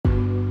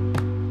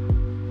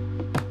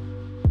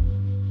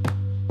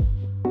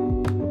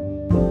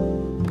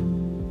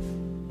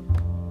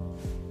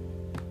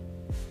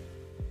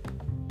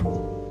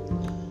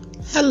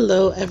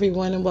Hello,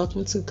 everyone, and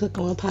welcome to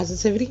Cooking with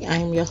Positivity. I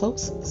am your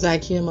host,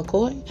 Zakia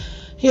McCoy.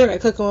 Here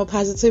at Cooking with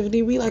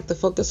Positivity, we like to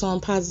focus on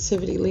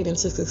positivity leading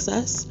to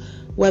success,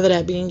 whether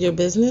that be in your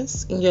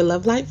business, in your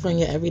love life, or in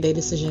your everyday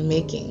decision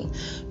making.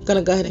 I'm going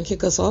to go ahead and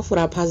kick us off with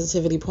our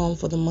positivity poem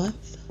for the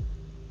month.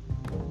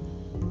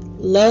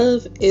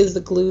 Love is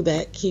the glue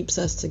that keeps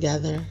us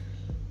together.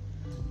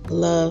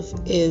 Love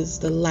is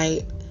the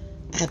light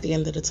at the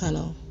end of the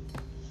tunnel.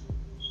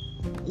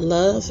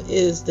 Love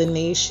is the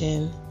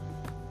nation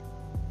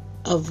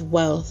of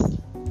wealth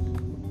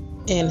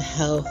and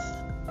health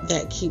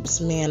that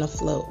keeps man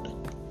afloat.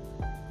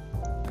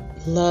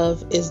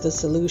 Love is the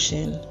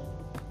solution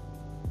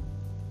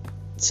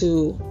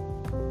to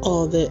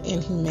all the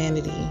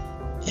inhumanity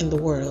in the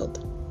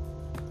world.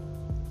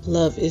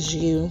 Love is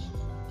you.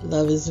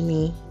 Love is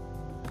me.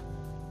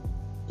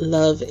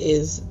 Love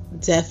is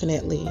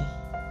definitely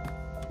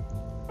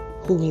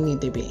who we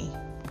need to be.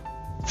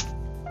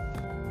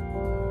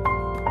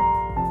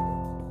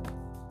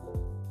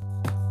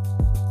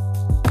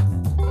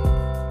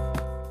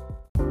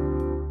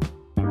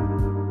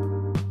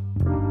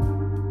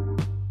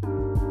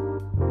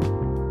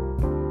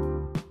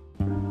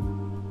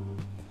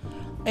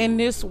 In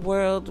this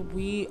world,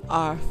 we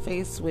are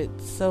faced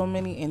with so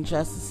many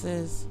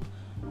injustices.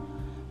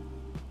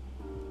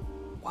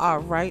 Our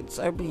rights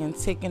are being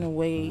taken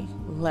away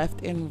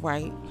left and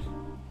right.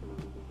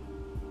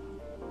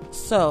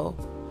 So,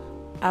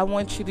 I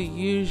want you to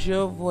use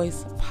your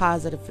voice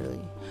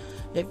positively.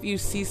 If you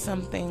see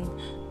something,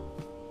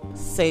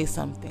 say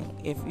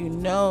something. If you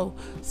know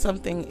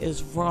something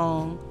is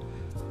wrong,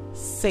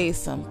 say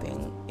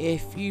something.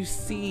 If you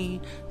see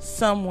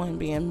someone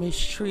being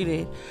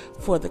mistreated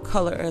for the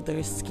color of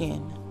their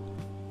skin,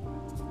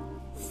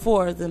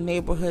 for the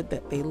neighborhood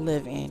that they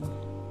live in,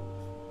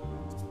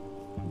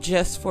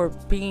 just for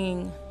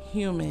being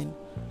human,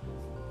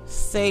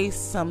 say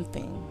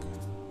something.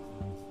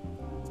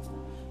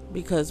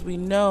 Because we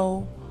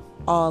know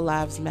all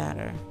lives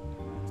matter.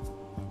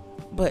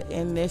 But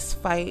in this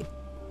fight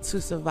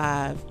to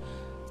survive,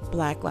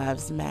 Black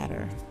lives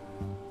matter.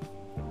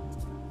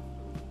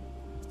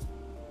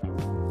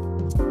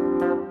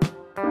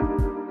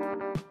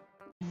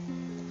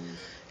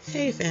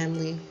 Hey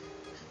family,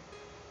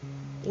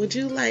 would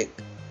you like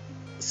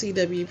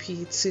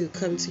CWP to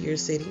come to your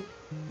city?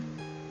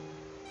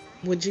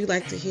 Would you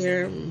like to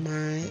hear my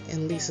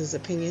and Lisa's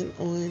opinion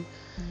on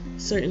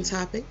certain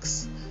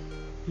topics,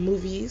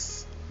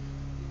 movies,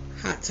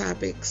 hot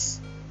topics,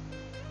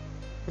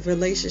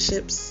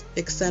 relationships,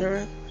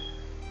 etc.?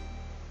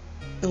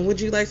 And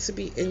would you like to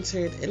be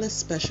entered in a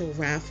special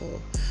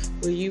raffle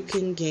where you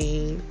can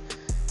gain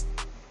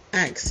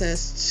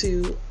access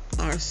to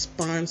our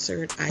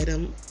sponsored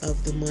item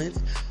of the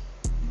month,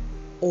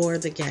 or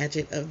the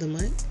gadget of the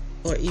month,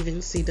 or even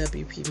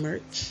CWP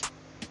merch?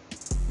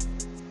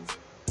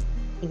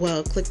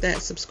 Well, click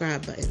that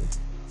subscribe button.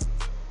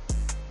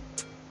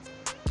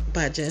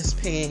 By just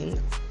paying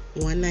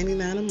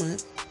 $1.99 a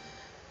month,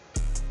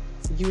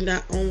 you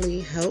not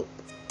only help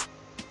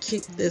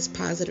keep this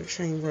positive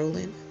train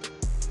rolling,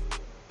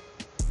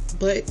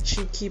 but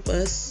you keep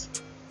us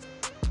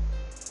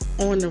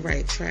on the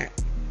right track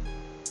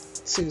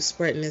to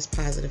spreading this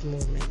positive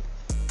movement.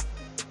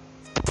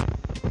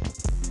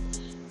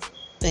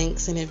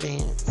 Thanks in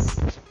advance.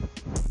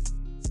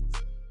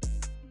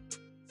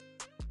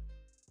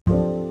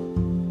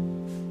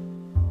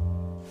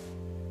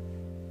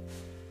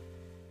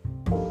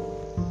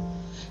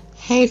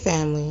 Hey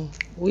family,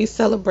 we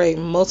celebrate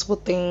multiple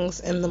things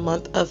in the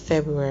month of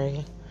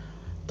February,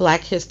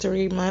 Black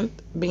History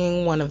Month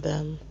being one of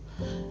them.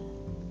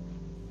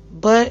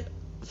 But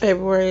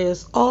February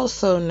is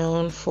also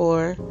known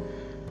for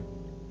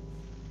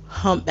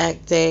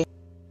Humpback Day.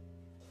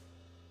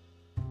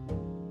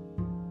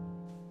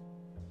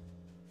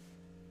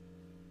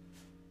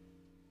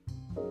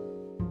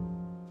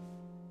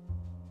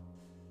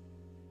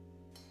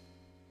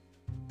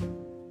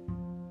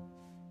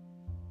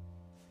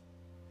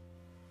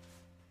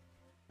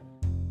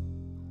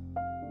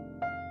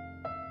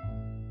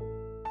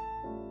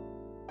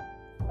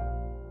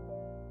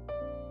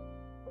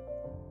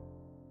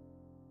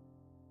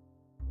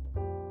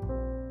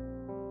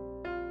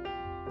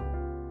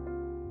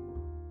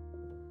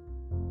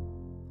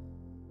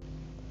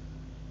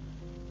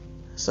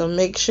 So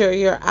make sure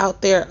you're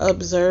out there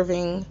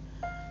observing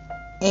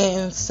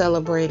and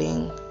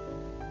celebrating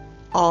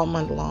all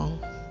month long.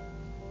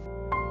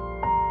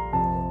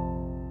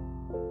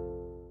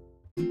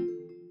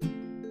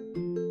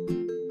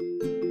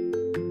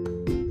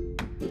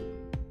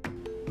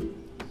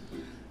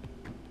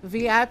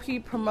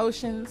 VIP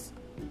promotions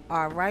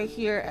are right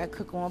here at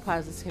Cooking with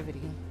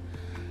Positivity.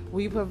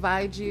 We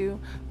provide you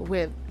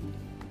with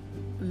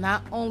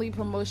not only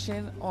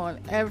promotion on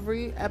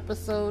every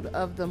episode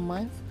of the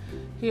month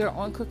here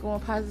on Cooking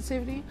with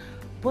Positivity,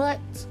 but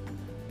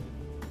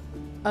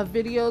a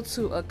video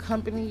to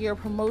accompany your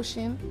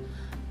promotion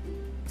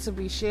to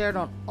be shared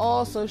on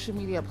all social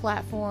media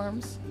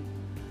platforms,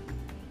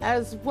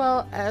 as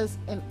well as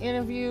an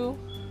interview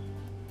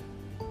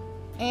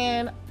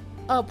and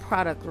a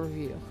product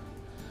review.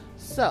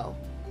 So,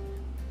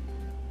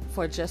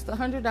 for just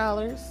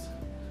 $100,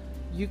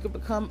 you could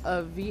become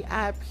a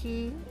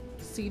VIP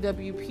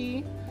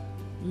CWP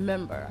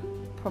member.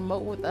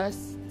 Promote with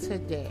us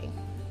today.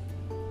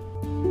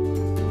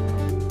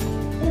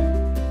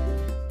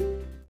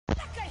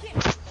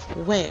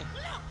 Where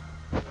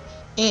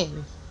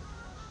in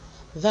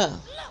the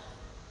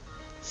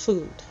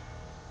food?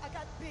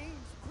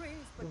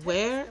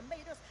 Where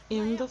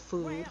in the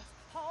food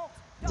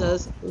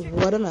does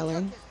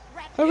watermelon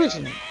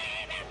originate?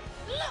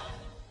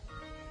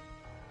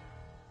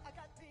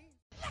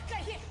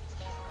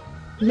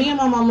 Me and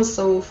My Mama's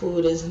Soul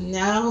Food is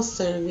now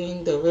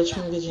serving the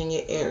Richmond,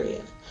 Virginia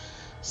area.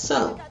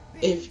 So,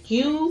 if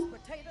you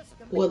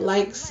would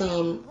like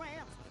some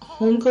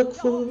home cooked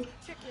food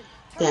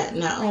that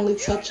not only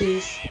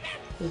touches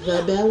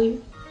the belly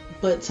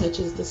but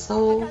touches the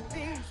soul,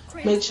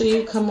 make sure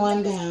you come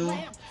on down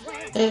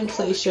and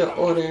place your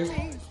order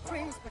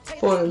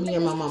for Me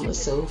and My Mama's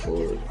Soul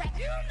Food.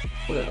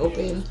 We're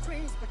open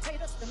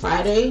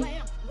Friday,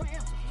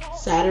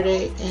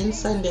 Saturday, and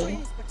Sunday,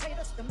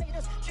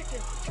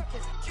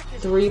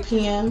 3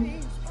 p.m.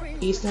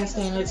 Eastern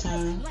Standard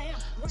Time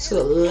to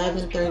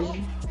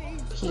 11:30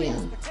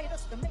 p.m.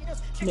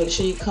 Make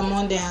sure you come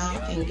on down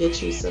and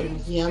get you some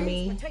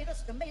yummy,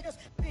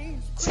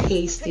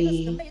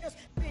 tasty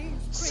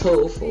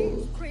soul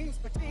food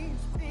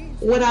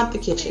without the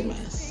kitchen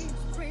mess.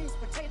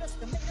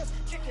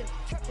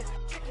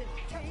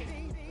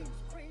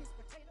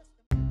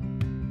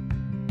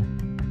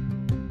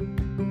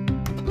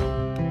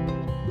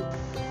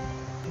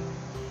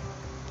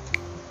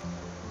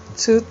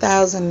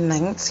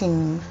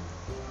 (2019)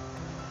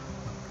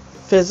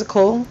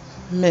 Physical,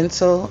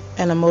 mental,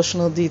 and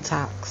emotional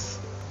detox.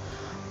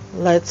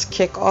 Let's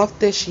kick off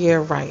this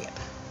year right.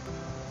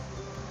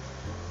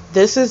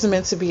 This is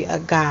meant to be a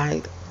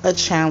guide, a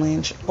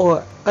challenge,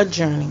 or a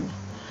journey.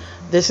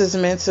 This is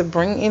meant to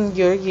bring in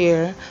your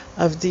year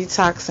of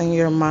detoxing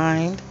your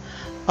mind,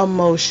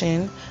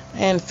 emotion,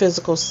 and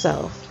physical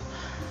self.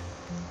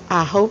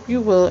 I hope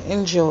you will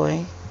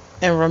enjoy,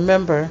 and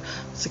remember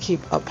to keep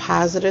a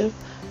positive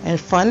and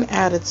fun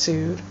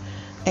attitude,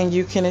 and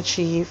you can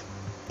achieve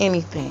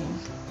anything.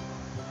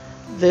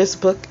 This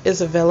book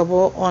is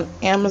available on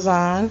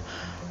Amazon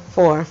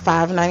for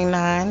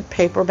 $5.99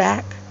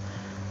 paperback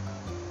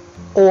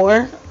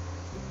or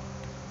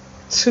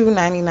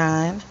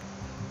 $2.99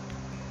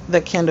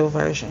 the Kindle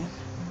version.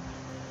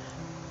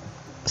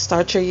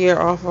 Start your year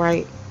off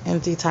right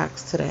and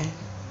detox today.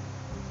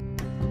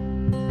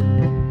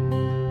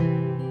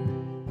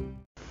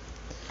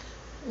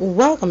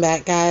 Welcome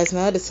back, guys.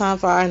 Now it's time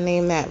for our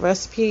Name That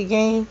Recipe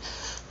game.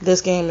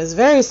 This game is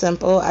very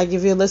simple. I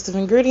give you a list of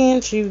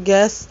ingredients. You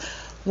guess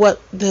what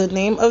the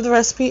name of the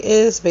recipe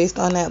is based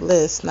on that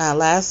list. Now,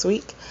 last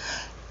week,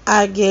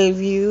 I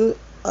gave you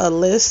a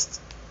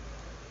list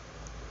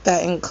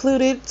that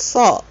included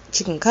salt,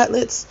 chicken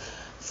cutlets,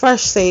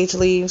 fresh sage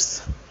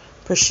leaves,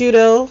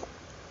 prosciutto,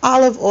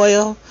 olive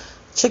oil,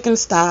 chicken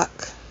stock,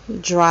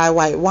 dry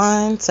white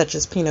wine, such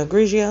as Pinot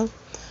Grigio,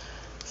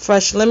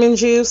 fresh lemon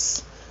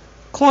juice,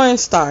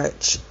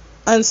 cornstarch,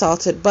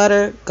 unsalted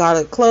butter,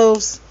 garlic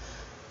cloves,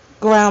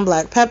 ground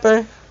black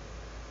pepper,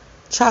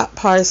 chopped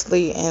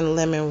parsley, and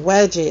lemon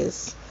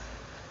wedges.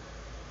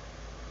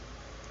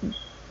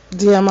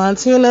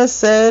 Diamantina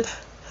said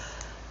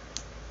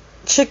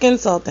chicken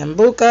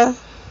saltimbocca.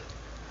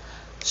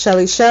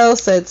 Shelly Shell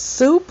said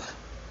soup.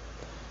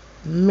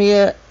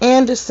 Mia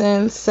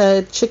Anderson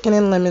said chicken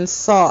and lemon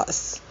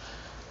sauce.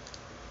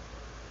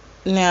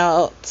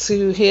 Now,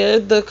 to hear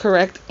the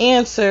correct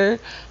answer,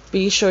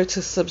 be sure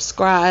to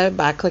subscribe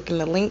by clicking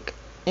the link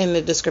in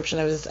the description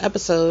of this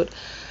episode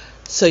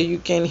so you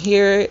can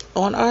hear it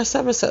on our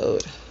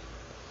episode.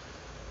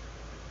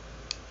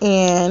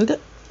 And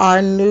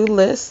our new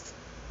list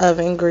of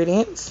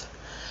ingredients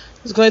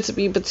is going to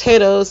be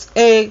potatoes,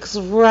 eggs,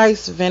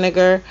 rice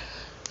vinegar,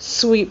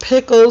 sweet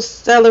pickles,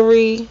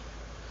 celery,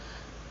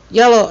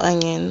 yellow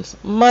onions,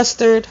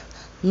 mustard,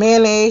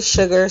 mayonnaise,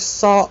 sugar,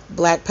 salt,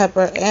 black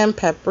pepper, and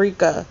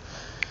paprika.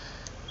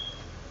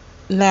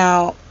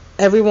 Now,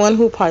 everyone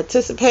who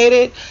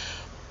participated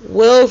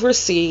will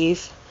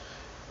receive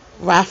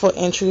raffle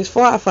entries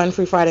for our Fun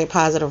Free Friday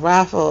Positive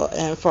raffle.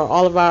 And for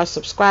all of our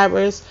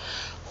subscribers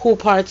who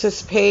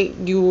participate,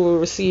 you will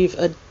receive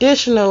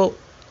additional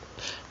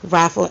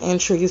raffle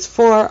entries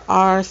for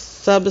our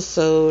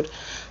Subisode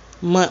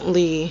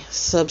monthly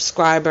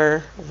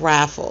subscriber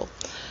raffle.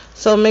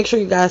 So make sure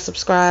you guys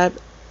subscribe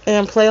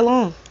and play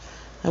along.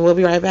 And we'll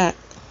be right back.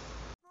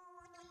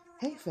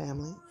 Hey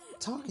family,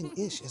 Talking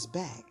Ish is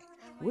back.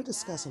 We're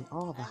discussing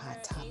all the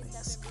hot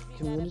topics,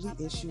 community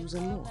issues,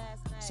 and more.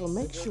 So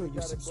make sure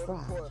you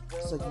subscribe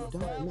so you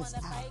don't miss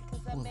out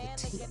on the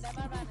tea.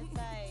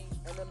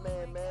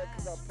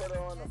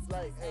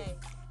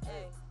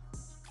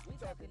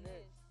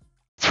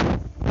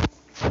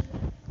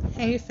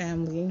 Hey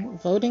family,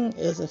 voting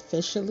is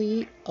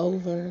officially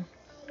over.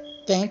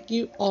 Thank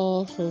you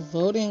all for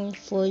voting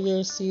for your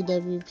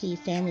CWP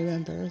family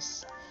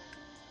members.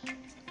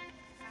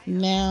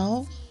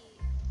 Now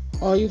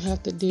All you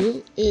have to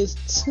do is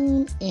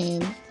tune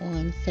in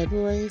on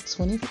February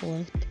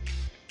 24th,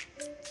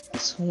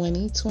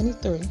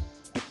 2023,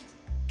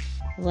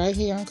 right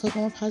here on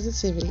Cooking with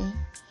Positivity,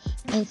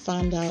 and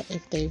find out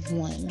if they've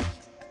won.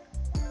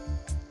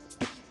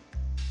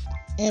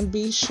 And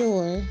be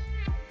sure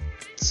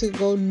to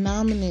go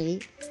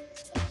nominate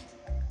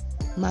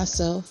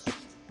myself,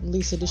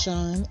 Lisa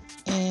Deshawn,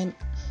 and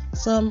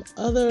some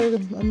other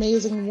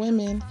amazing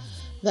women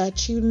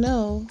that you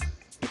know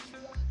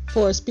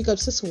for a Speak Up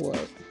Sis Award.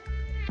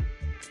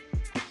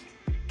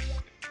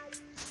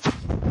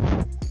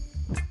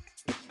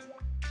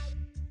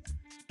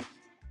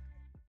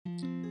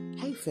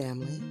 Hey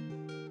family,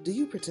 do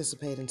you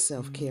participate in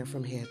self-care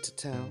from head to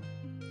toe?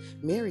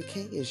 Mary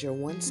Kay is your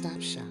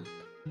one-stop shop.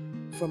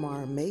 From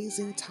our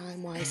amazing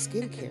time-wise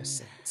skincare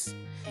sets,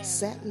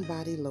 satin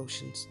body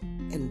lotions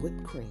and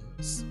whipped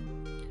creams,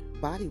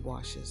 body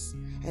washes,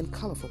 and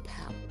colorful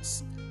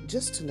palettes,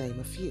 just to name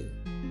a few.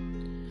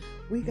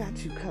 We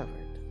got you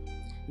covered.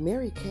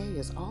 Mary Kay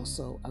is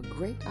also a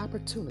great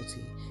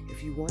opportunity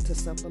if you want to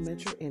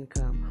supplement your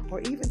income or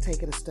even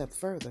take it a step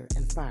further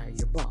and fire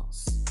your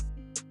boss.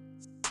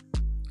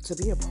 To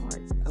be a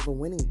part of a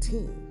winning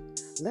team,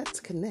 let's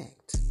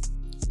connect.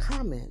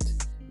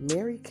 Comment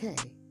Mary Kay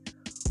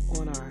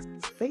on our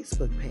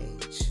Facebook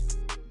page,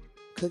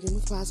 Cooking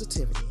with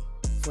Positivity,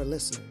 for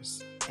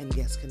listeners and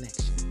guest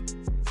connection.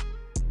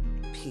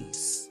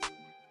 Peace.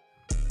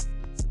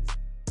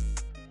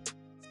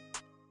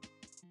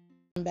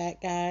 Welcome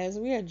back, guys.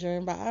 We are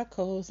joined by our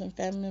co-host and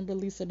family member,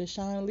 Lisa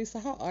Deshawn. Lisa,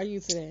 how are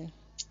you today?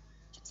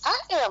 I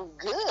am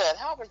good.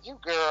 How are you,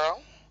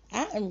 girl?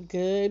 I am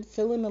good,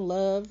 feeling the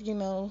love. You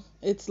know,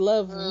 it's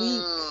Love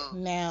Week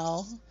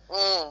now.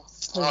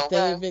 Because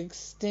they've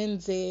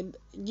extended,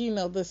 you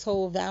know, this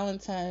whole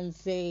Valentine's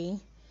Day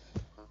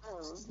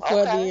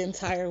for the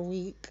entire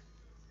week.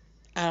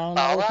 I don't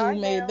know who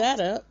made that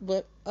up,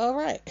 but all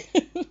right.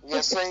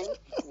 You see?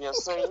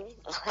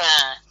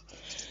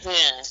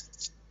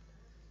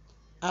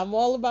 I'm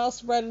all about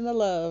spreading the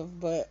love,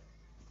 but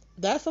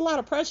that's a lot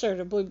of pressure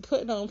to be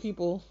putting on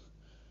people,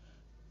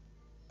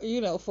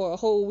 you know, for a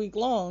whole week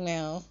long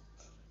now.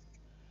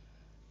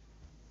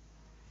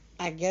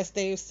 I guess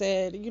they've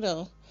said, you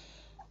know,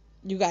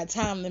 you got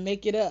time to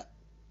make it up.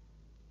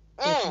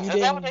 If you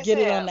didn't get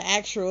it on the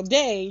actual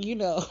day, you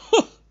know.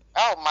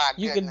 Oh my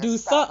you goodness. can do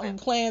something,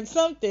 plan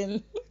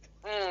something.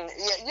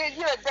 Yeah,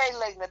 you're a day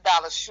late and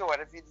 $1 short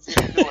if you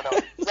didn't do it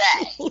on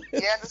that.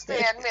 You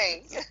understand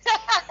me?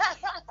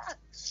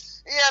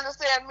 You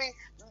understand me?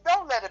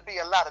 Don't let it be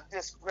a lot of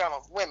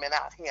disgruntled women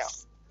out here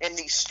in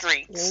these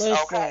streets. Listen,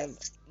 okay?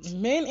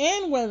 Men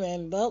and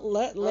women.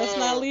 Let's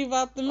not leave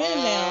out the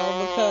men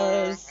now,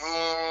 because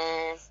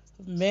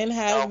men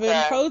have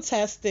been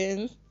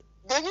protesting.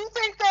 Do you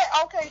think that,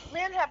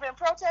 men have been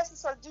protesting,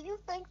 so do you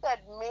think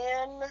that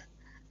men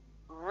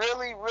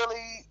really,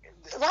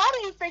 how do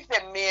you think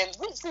that men,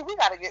 we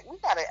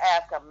gotta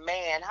ask a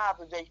man, how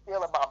do they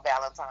feel about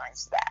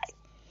Valentine's Day?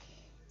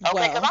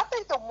 Okay, because I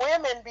think the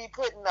women be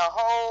putting a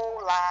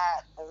whole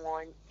lot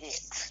on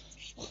it.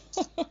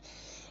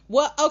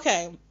 Well,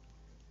 okay.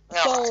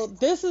 So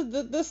this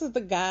is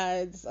the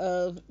guides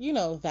of, you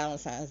know,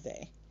 Valentine's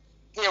Day.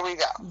 Here we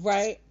go.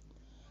 Right?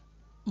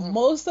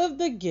 Most of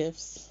the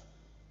gifts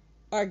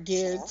are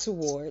geared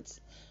towards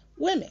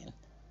women.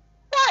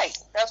 Right.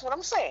 That's what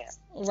I'm saying.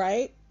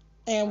 Right?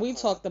 And we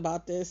talked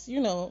about this, you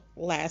know,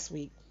 last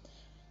week.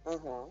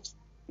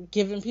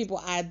 Giving people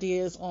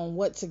ideas on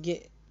what to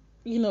get,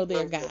 you know,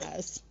 their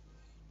guys.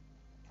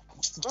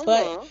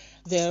 But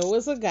there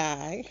was a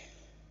guy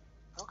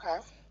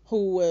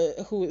who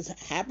is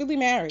happily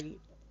married.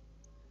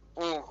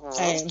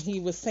 And he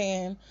was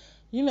saying,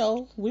 you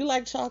know, we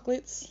like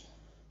chocolates.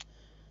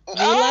 We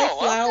like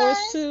flowers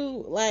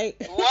too.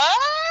 Like,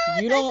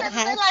 what? You don't have.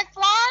 They like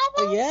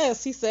flowers?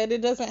 Yes, he said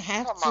it doesn't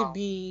have to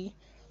be.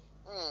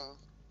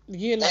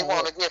 You know, they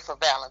want to give for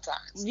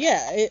Valentine's.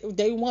 Yeah,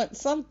 they want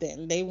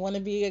something. They want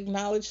to be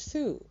acknowledged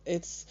too.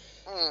 It's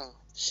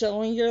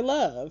showing your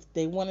love.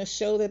 They want to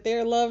show that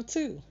they're loved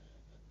too.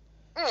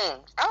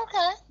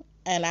 Okay.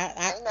 And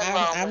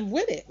I'm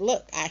with it.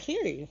 Look, I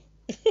hear you.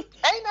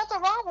 Ain't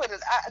nothing wrong with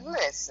it.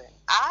 Listen,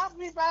 I'll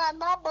be buying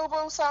my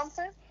boo-boo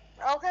something.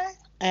 Okay.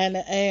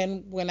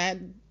 And when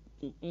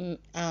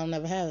I'll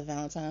never have a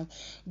Valentine,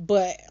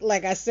 but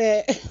like I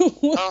said,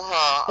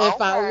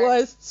 if I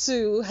was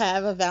to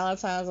have a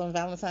Valentine's on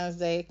Valentine's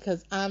Day,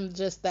 because I'm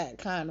just that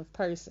kind of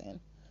person.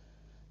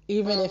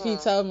 Even if he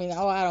told me,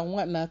 oh, I don't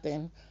want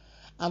nothing,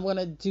 I'm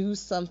gonna do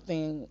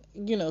something,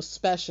 you know,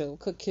 special,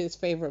 cook his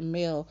favorite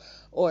meal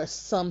or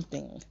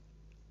something.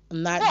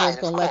 I'm not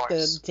just gonna let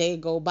the day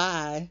go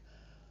by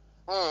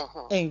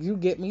and you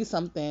get me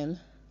something.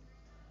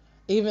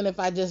 Even if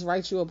I just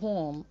write you a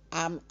poem,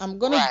 I'm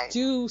gonna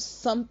do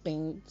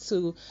something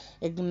to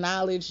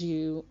acknowledge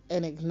you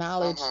and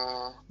acknowledge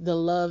the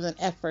love and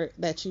effort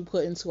that you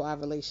put into our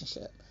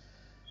relationship.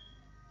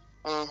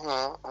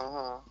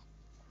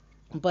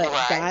 But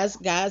Right.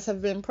 guys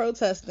have been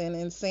protesting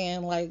and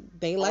saying like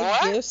they like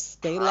What? gifts,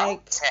 they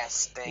like,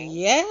 Protesting.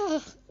 yeah.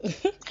 Girl,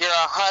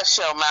 hush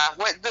your mouth.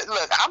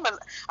 Look,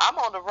 I'm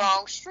on the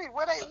wrong street.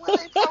 Where they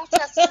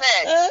protesting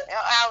at?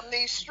 Out in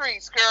these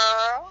streets,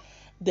 girl.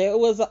 There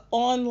was an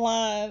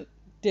online,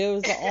 there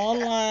was an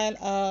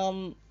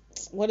online,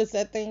 what is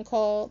that thing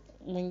called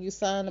when you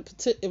sign a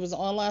petition? It was an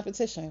online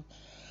petition,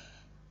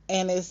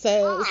 and it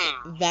says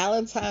Hmm.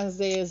 Valentine's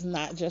Day is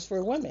not just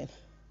for women.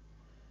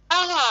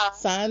 Uh-huh.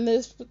 Sign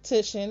this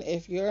petition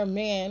if you're a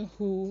man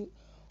who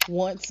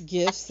wants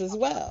gifts as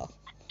well.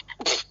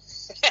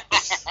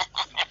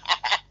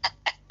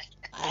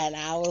 And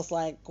I was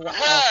like, wow,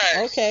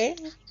 Hush. okay.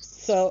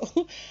 So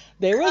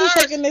they really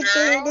Hush, taking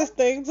girl. this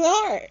thing to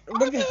heart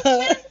Are you because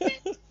kidding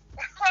me?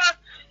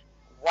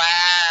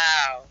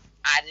 Wow.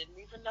 I didn't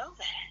even know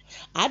that.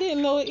 I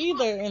didn't know it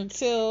either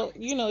until,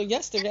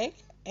 yesterday.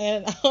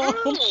 And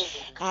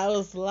Mm. I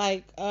was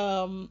like,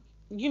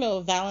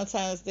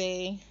 Valentine's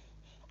Day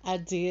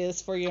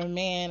ideas for your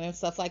man and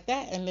stuff like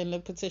that. And then the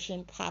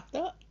petition popped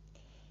up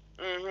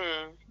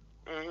Mm-hmm.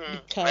 Mm-hmm.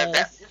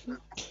 because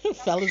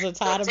fellas are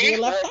tired of being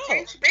left out.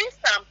 Teach me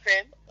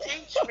something.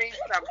 Teach me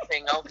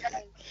something,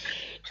 okay?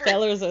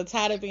 Fellas are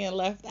tired of being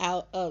left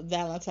out of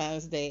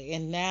Valentine's Day.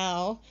 And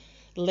now,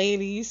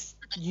 ladies,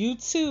 you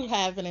too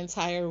have an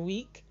entire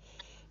week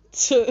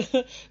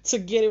to to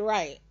get it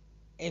right.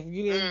 If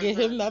you didn't get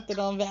him nothing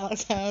on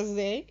Valentine's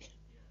Day,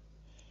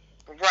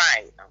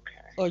 Right.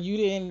 Okay. or you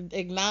didn't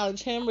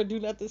acknowledge him or do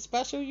nothing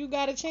special, you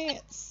got a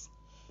chance.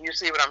 You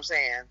see what I'm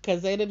saying?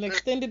 Because they done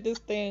extended this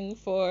thing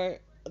for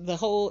the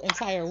whole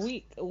entire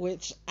week,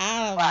 which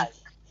Right.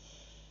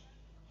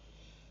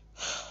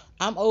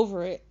 I'm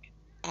over it.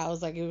 I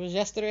was like, it was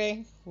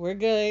yesterday. We're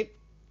good.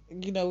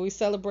 We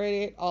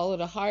celebrated all of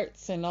the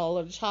hearts and all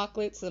of the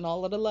chocolates and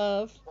all of the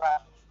love. Right.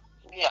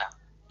 Yeah.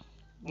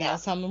 Now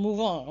it's time to move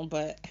on.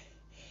 But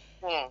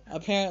Mm.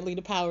 apparently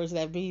the powers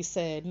that be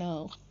said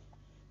no.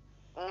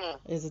 Mm.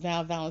 It's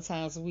now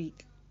Valentine's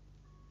week.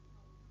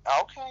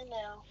 Okay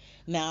now.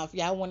 Now, if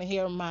y'all want to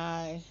hear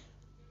my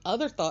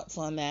other thoughts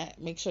on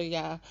that, make sure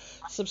y'all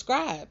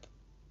subscribe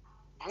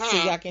so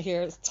y'all can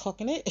hear us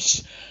talking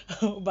ish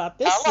about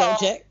this Hello.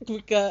 subject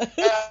because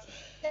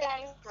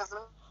Because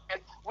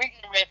we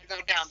get ready to go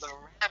down the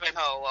rabbit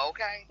hole,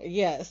 okay?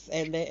 yes,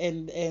 and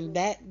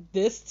that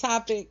this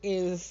topic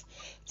is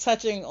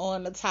touching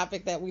on the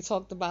topic that we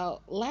talked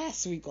about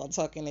last week on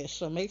Talking Ish.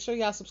 So make sure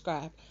y'all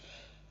subscribe.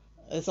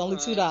 It's only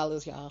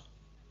 $2, y'all.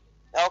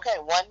 Okay,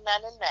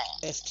 $1.99.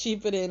 It's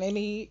cheaper than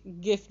any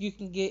gift you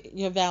can get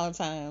your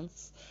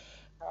Valentine's.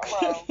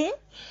 Hello.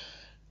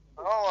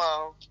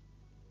 Hello.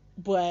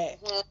 But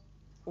Mhm.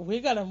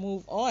 we're gonna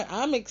move on.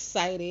 I'm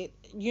excited,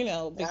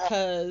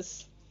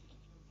 because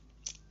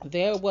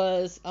there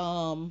was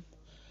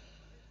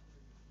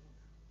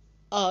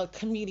a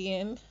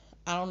comedian.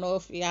 I don't know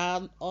if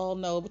y'all all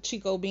know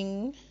Chico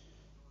Bean.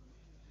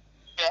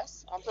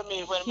 Yes, I'm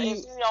familiar with him. He-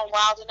 Is he on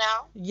Wild and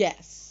Out?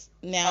 Yes.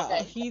 Now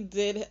Okay. he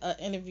did an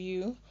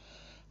interview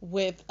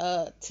with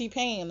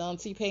T-Pain on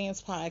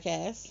T-Pain's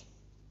podcast.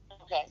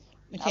 Okay.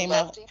 It I came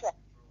love out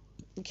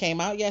T-Pain.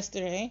 came out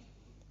yesterday,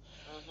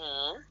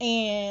 Mm-hmm.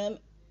 and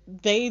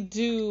they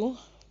do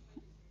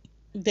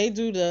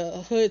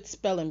the Hood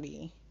Spelling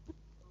Bee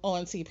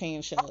on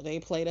T-Pain show. They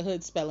play the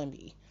Hood Spelling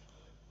Bee.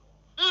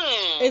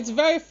 Mm. It's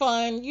very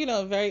fun,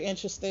 very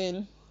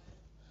interesting,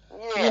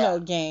 Yeah.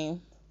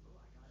 game.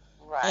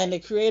 Right. And the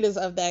creators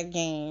of that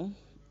game,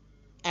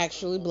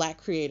 actually black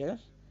creator,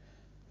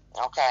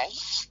 Okay.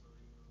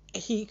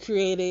 he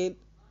created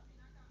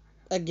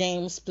a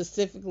game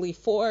specifically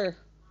for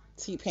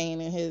T-Pain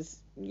and his,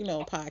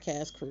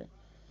 podcast crew.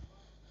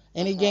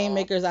 Any game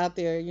makers out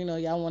there,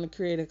 y'all want to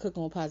create a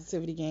Cooking with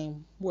Positivity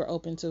game, we're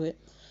open to it.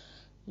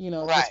 Just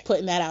Right.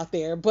 putting that out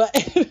there. But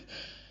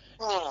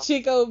Mm.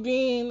 Chico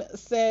Bean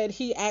said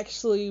he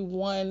actually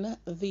won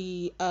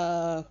the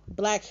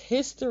Black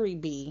History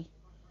Bee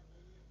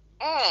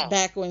Mm.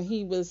 back when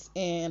he was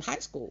in high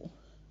school.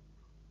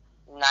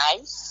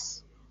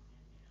 Nice.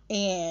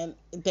 And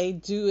they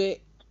do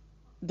it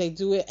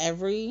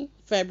every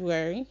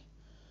February,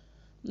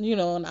 in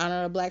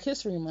honor of Black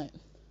History Month.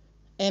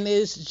 And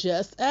it's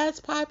just as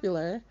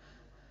popular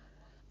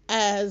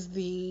as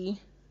the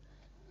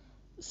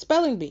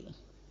spelling bee.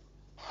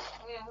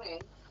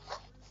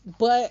 Mm-hmm.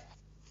 But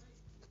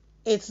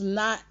it's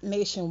not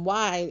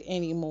nationwide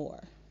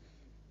anymore.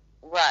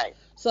 Right.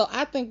 So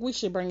I think we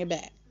should bring it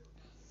back.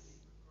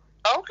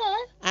 Okay.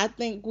 I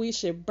think we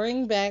should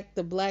bring back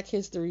the Black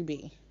History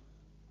Bee.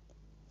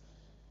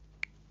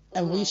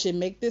 And we Mhm. should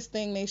make this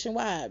thing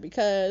nationwide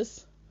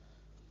because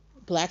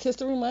Black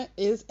History Month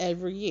is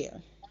every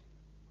year.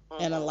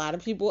 And a lot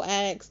of people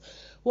ask,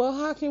 well,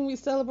 how can we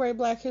celebrate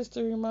Black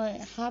History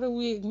Month? How do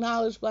we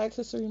acknowledge Black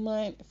History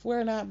Month if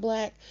we're not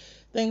black?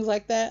 Things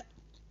like that.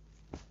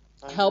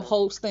 Help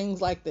host things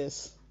like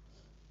this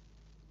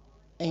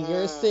in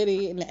your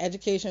city, in the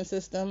education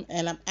system.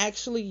 And I'm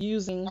actually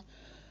using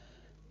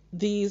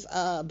these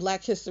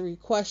Black History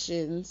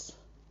questions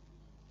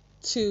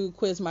to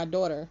quiz my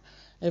daughter.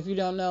 If you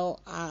don't know,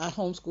 I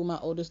homeschool my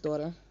oldest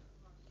daughter.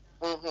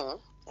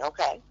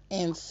 Okay.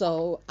 And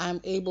so I'm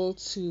able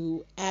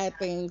to add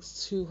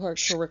things to her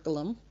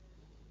curriculum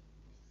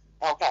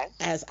Okay.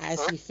 as I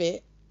see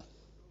fit.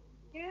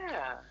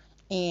 Yeah.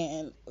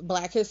 And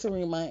Black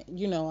History Month,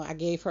 I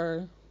gave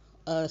her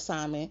an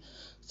assignment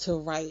to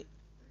write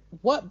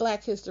what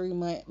Black History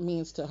Month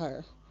means to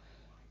her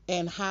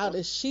and how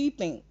does she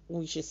think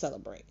we should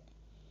celebrate.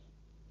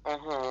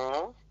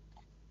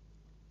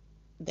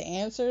 The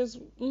answers,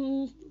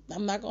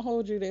 I'm not gonna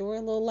hold you, they were a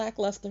little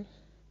lackluster,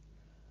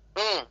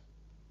 Mm.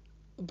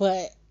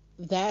 but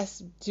that's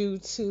due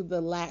to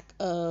the lack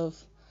of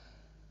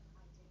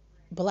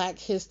Black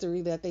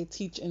history that they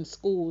teach in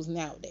schools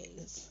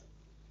nowadays.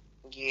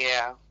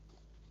 Yeah.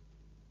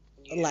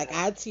 Like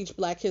I teach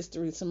Black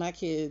history to my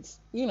kids,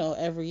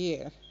 every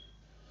year.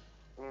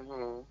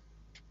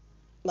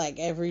 Like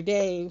every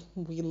day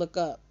we look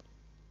up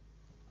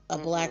a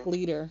Black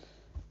leader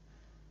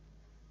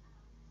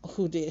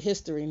who did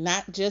history,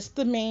 not just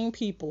the main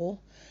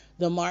people,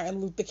 the Martin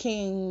Luther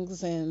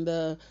Kings and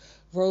the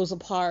Rosa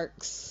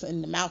Parks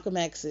and the Malcolm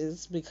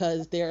X's,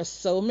 because there are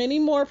so many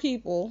more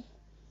people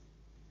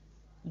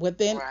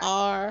within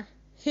our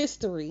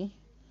history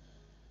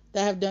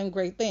that have done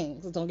great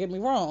things. Don't get me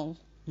wrong.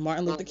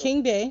 Martin Luther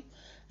King Day,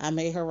 I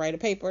made her write a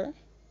paper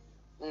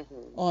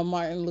on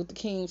Martin Luther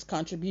King's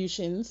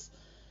contributions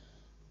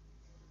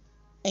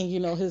and,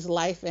 his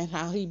life and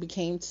how he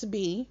became to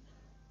be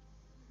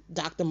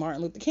Dr.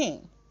 Martin Luther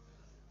King.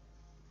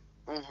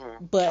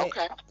 But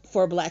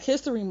for Black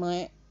History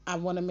Month, I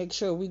want to make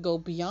sure we go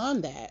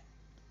beyond that.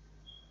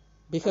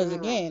 Because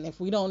again, if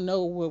we don't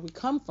know where we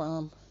come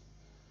from,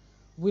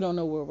 we don't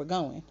know where we're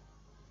going.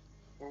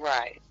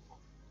 Right.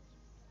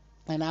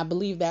 And I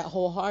believe that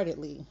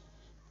wholeheartedly.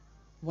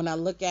 When I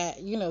look at,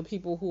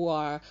 people who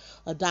are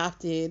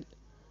adopted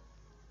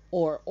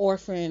or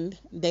orphaned,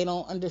 they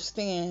don't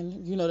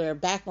understand, their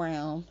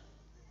background.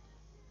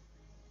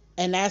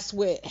 And that's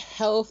with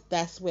health,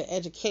 that's with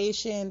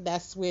education,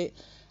 that's with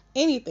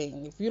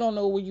anything. If you don't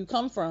know where you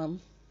come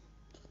from,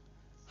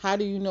 how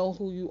do you know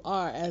who you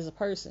are as a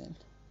person?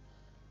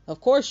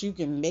 Of course, you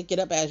can make it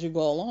up as you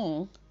go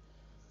along,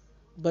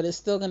 but it's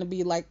still going to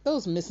be like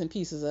those missing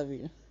pieces of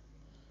you.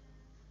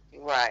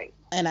 Right.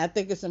 And I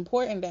think it's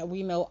important that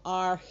we know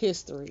our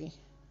history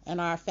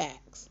and our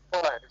facts.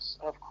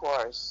 Of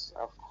course.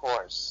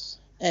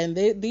 And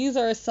these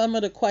are some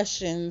of the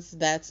questions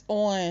that's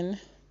on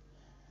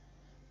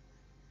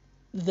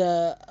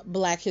the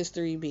Black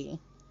History Bee.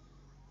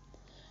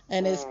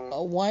 And it's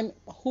one,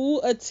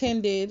 who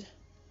attended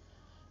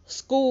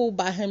school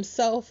by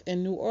himself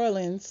in New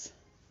Orleans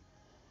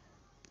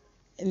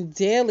and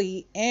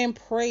daily and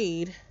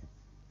prayed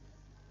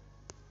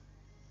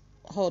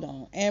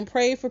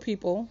for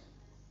people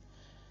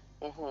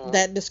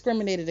that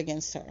discriminated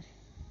against her.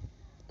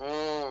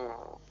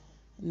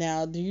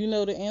 Now, do you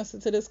know the answer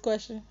to this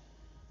question?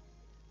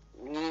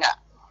 No.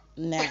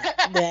 Now,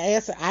 the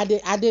answer, I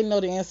didn't know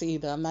the answer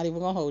either. I'm not even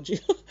gonna hold you.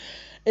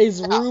 It's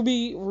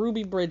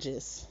Ruby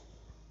Bridges.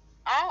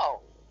 Oh.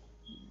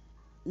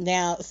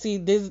 Now, see,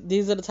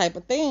 these are the type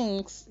of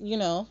things,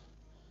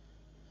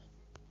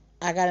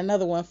 I got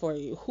another one for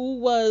you. Who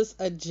was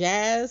a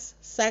jazz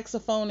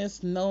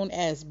saxophonist known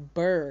as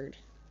Bird?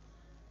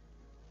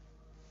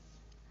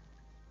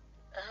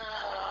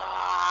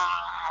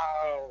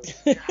 Oh,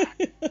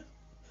 God.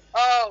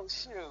 Oh,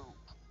 shoot.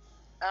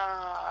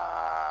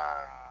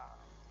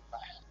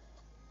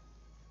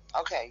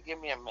 Okay, give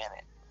me a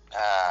minute.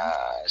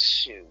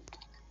 Shoot.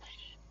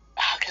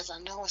 Because I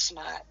know it's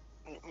not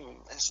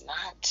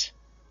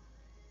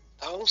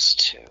those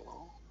two.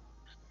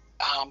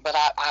 But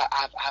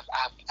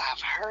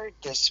I've heard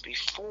this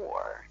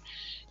before.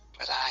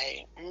 But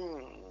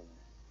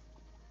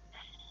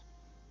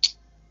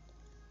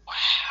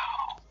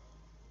wow.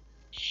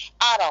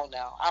 I don't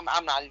know. I'm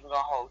not even gonna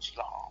hold you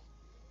long.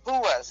 Who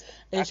was it?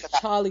 It's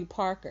Charlie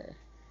Parker.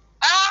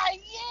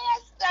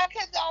 Yes, that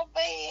could not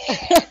be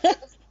it.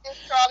 It's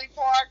Charlie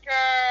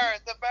Parker,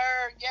 the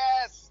Bird.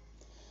 Yes.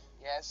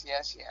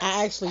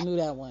 I actually knew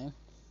that one.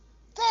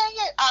 Dang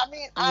it! I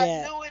mean, I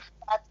knew it.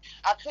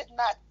 I could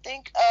not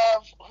think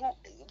of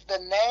the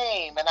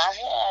name, and I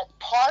had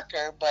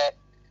Parker, but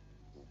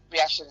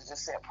maybe I should have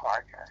just said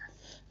Parker.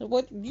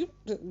 What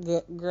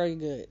very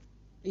good.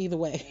 Either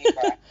way.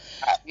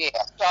 Yeah,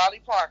 Charlie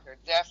Parker,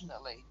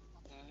 definitely.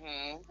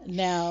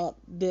 Now,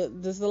 this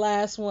is the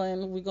last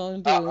one we're gonna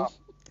do.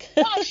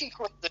 Why she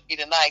quick to me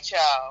tonight,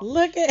 y'all?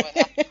 Look at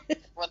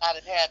when I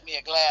done had me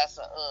a glass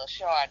of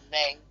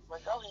Chardonnay.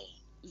 But go ahead.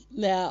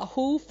 Now,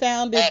 who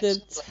founded the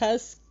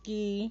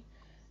Tuskegee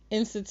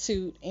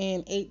Institute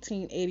in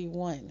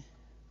 1881?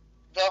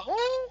 The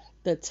who?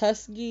 The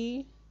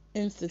Tuskegee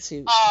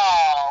Institute.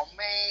 Oh,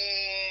 man.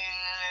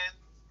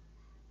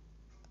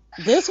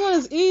 This one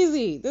is easy.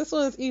 See. This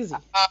one is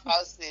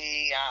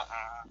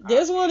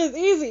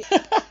easy.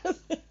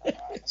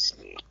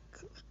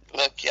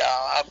 Look, y'all.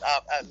 I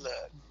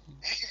look.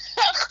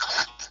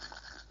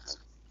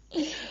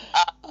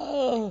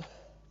 Oh.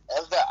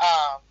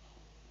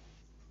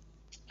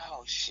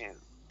 Oh, shoot.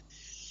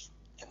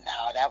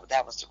 No,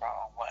 that was the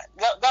wrong one.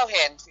 Go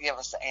ahead and give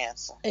us the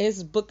answer.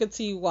 It's Booker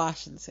T.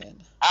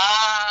 Washington.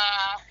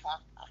 Ah,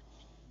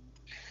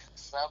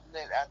 something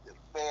that I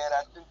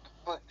think the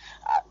book.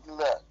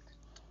 Look,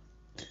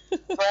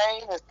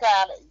 brain is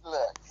kind of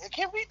look.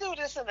 Can we do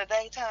this in the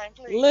daytime,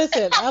 please?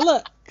 Listen, I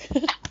look.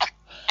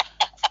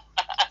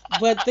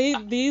 But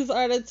these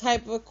are the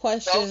type of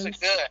questions Those are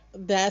good.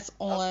 that's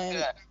Those are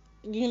on,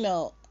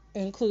 good.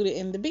 included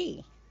in the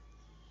B.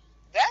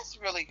 That's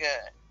really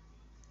good.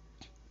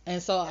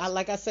 And so,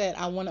 like I said,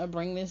 I want to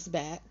bring this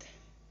back.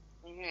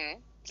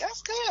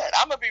 That's good.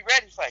 I'm gonna be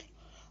ready for you.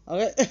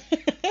 Okay.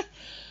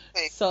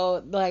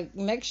 So, like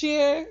next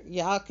year,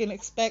 y'all can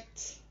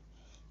expect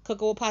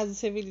Cooking with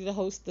Positivity to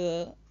host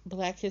the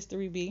Black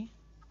History B.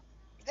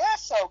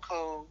 That's so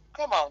cool.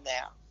 Come on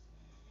now.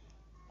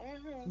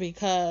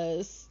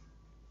 Because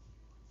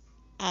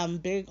I'm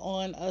big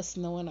on us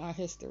knowing our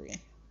history.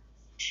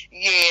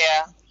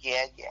 Yeah.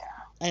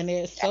 And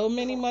there's so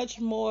many much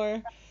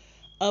more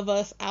of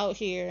us out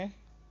here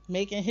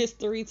making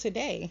history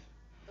today.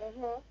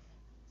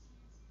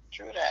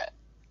 True that.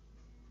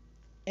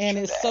 And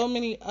there's so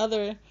many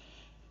other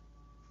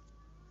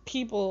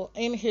people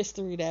in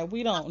history that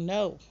we don't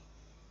know.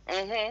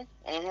 And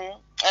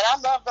I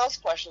love those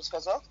questions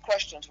because those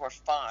questions were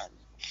fun.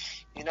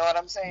 You know what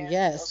I'm saying?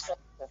 Yes. Those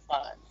questions were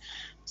fun.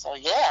 So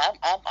yeah,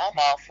 I'm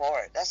all for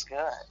it. That's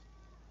good.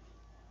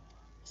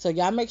 So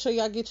y'all make sure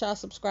y'all get y'all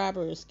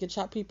subscribers, get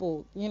y'all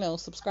people,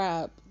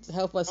 subscribe to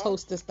help us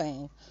host this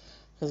thing,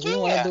 because we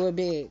want to do it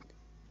big.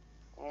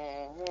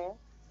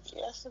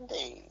 Yes,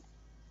 indeed.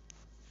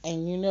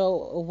 And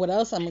what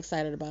else I'm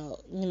excited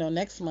about?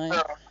 Next month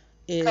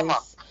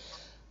is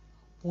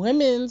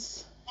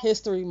Women's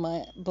History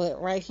Month,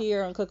 but right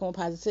here on Cooking with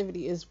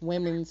Positivity is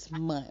Women's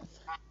Month.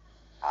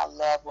 I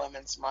love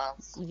Women's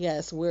Month.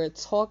 Yes, we're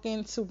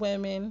talking to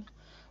women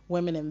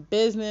in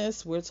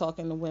business. We're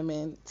talking to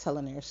women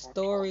telling their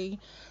story.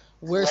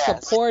 We're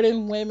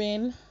supporting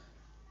women.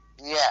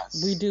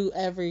 Yes. We do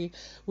every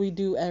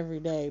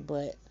day,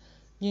 but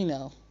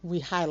we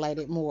highlight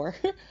it more.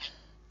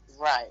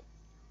 Right.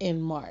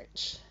 In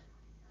March.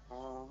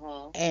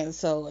 And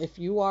so if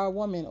you are a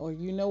woman or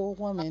you know a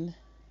woman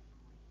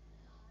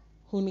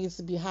who needs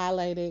to be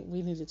highlighted,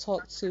 we need to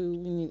talk to, we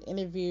need to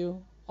interview,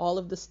 all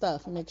of the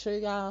stuff. Make sure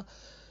y'all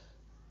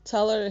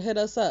tell her to hit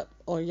us up,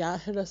 or y'all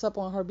hit us up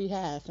on her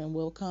behalf, and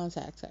we'll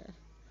contact her.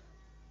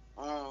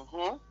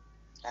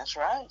 That's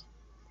right.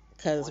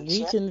 Because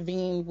we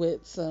convened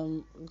with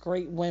some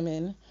great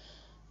women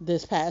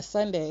this past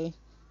Sunday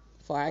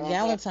for our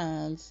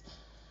Galentine's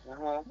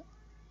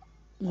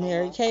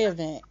Mary Kay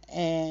event,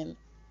 and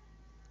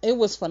it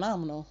was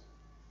phenomenal.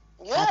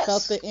 Yes. I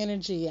felt the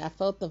energy. I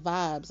felt the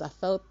vibes. I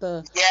felt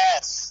the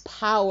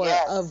power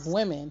of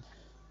women.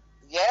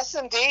 Yes,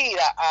 indeed.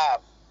 I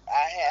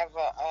have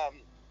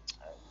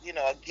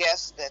a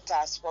guest that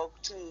I spoke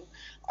to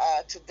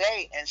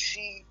today, and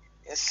she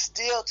is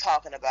still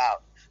talking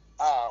about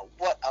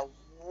what a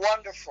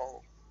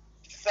wonderful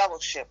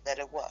fellowship that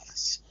it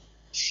was.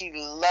 She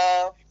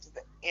loved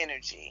the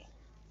energy.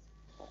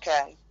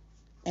 Okay.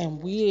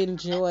 And we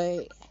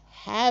enjoy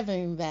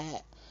having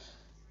that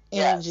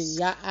energy.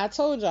 Yes. I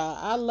told y'all,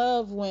 I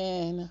love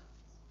when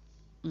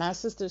my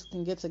sisters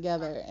can get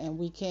together and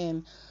we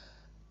can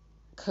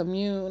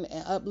commune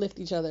and uplift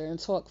each other and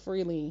talk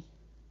freely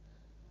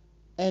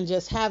and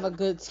just have a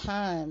good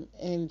time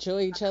and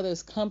enjoy each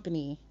other's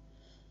company.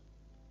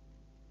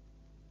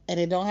 And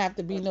it don't have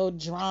to be no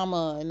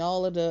drama and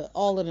all of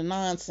the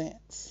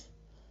nonsense.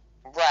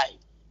 Right.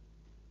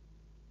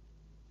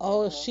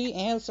 Oh, she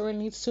answering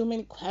these too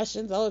many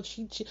questions. Oh,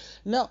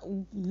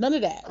 no, none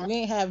of that. We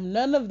ain't have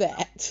none of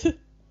that.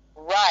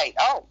 Right.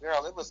 Oh,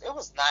 girl, it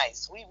was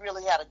nice. We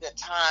really had a good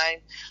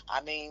time.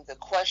 I mean, the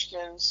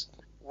questions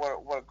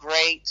were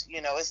great.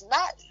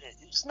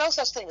 It's no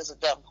such thing as a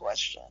dumb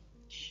question.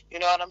 You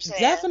know what I'm saying?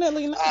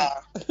 Definitely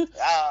not.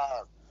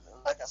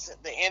 Like I said,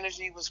 the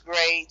energy was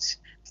great.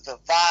 The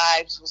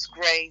vibes was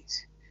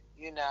great.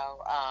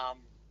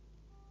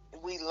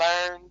 We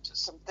learned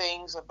some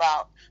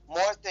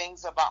more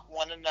things about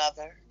one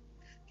another.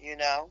 It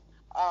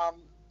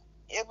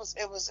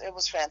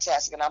was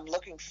fantastic, and I'm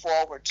looking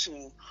forward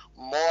to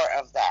more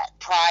of that.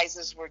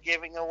 Prizes were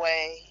giving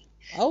away.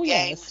 Oh,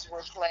 games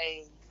were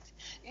played.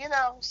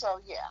 So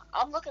yeah,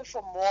 I'm looking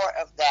for more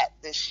of that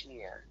this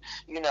year.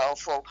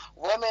 For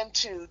women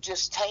to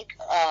just take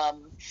a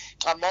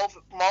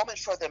moment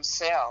for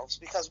themselves,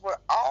 because we're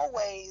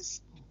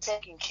always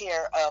taking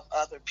care of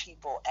other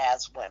people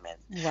as women.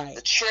 Right.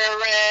 The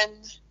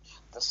children,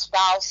 the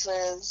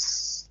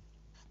spouses.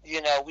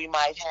 We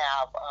might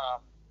have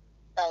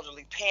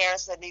elderly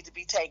parents that need to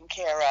be taken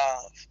care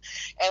of,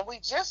 and we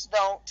just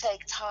don't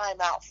take time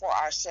out for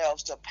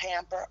ourselves to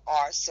pamper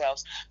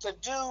ourselves, to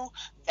do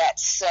that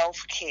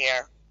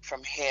self-care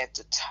from head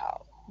to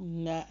toe.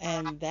 No,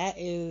 and that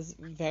is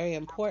very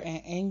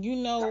important. And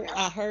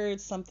I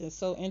heard something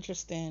so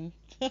interesting.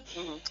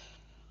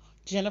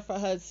 Jennifer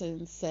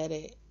Hudson said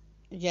it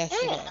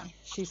yesterday.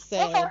 She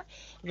said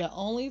the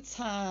only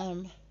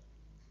time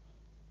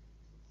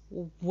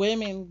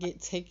women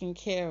get taken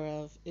care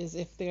of is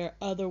if there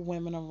are other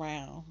women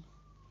around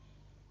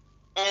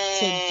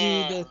to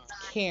do the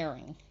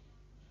caring.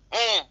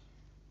 Mm,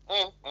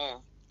 mm,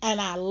 mm. And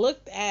I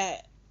looked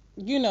at,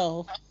 you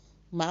know,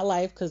 my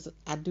life because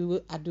I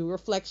do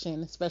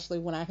reflection, especially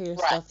when I hear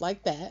Right, stuff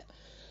like that.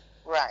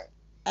 right.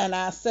 And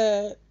I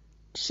said,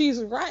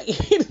 she's right.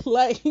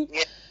 Like,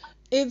 Yeah,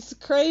 it's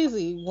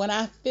crazy when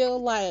I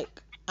feel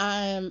like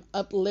I'm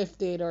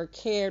uplifted or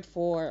cared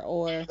for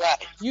or,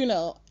 right.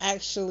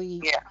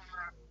 actually Yeah.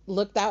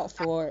 looked out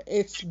for.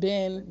 It's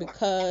been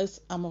because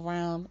I'm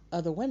around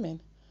other women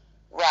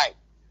Right,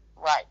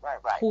 right, right,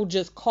 right. who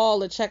just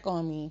call to check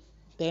on me.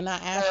 They're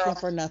not asking Girl,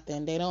 for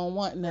nothing. They don't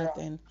want girl,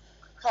 nothing.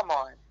 come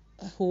on,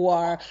 Who come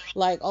are on.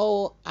 like,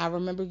 oh, I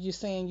remember you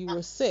saying you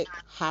were sick.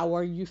 How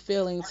are you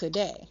feeling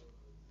today?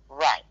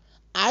 Right.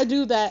 I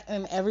do that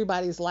in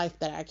everybody's life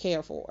that I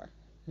care for,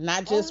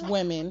 not just Mhm.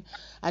 women.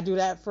 I do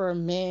that for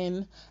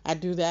men. I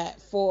do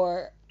that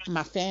for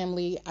my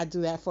family. I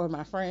do that for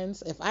my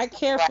friends. If I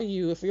care Right, for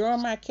you, if you're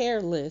on my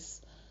care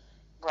list,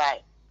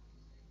 right.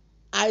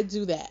 I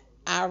do that.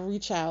 I'll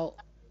reach out.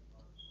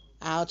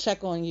 I'll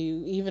check on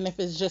you, even if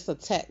it's just a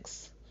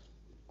text.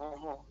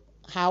 Mhm.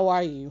 How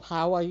are you?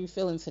 How are you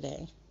feeling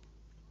today?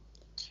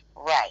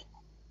 Right,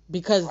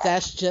 Because right.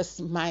 that's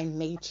just my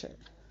nature.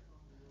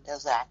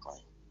 Exactly.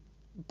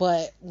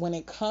 But when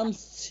it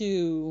comes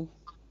to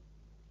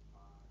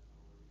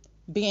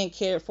being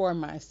cared for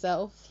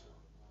myself,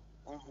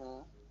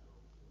 Mhm.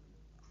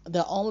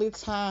 the only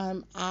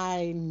time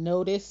I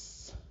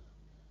notice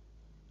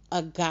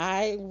a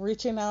guy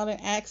reaching out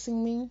and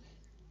asking me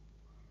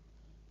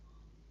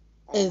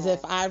is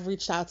if Mhm. I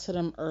reached out to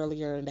them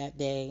earlier that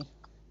day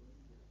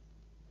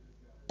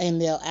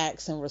and they'll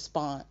ask in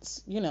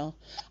response,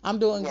 I'm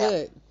doing Yeah.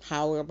 good.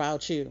 How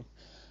about you?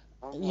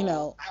 You Mhm.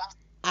 know,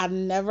 I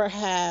never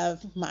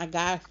have my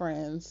guy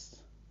friends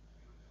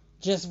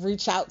just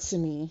reach out to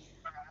me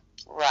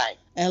Right.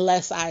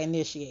 unless I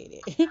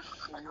initiate it.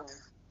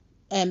 Mhm.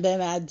 And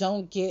then I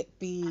don't get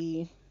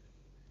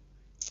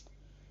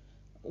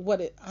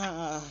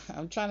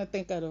I'm trying to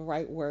think of the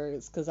right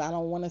words because I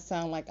don't want to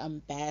sound like I'm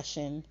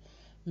bashing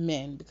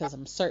men because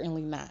I'm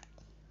certainly not.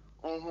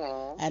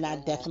 Mhm. And I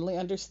Mhm. definitely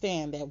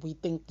understand that we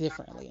think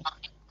differently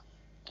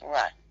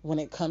Right. when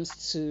it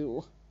comes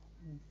to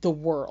the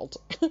world.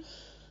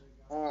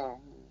 Mhm.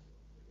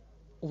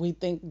 We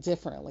think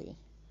differently.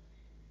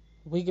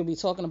 We could be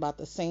talking about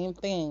the same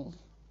thing,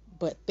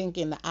 but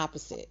thinking the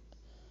opposite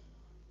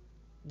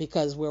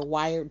because we're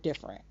wired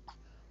different.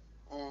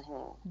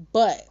 Mhm.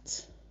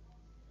 But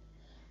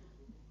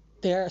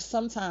there are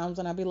some times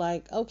when I'll be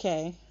like,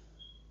 okay,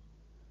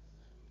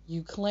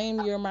 you claim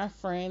you're my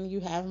friend, you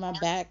have my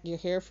back, you're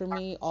here for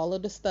me, all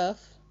of the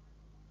stuff.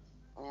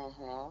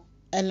 Mhm.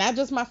 And not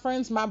just my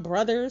friends, my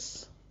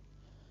brothers,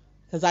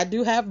 because I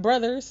do have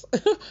brothers.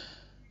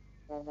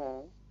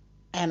 Mhm.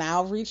 And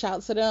I'll reach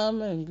out to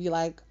them and be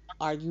like,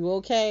 are you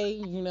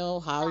okay?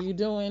 How are you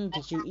doing?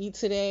 Did you eat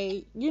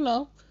today?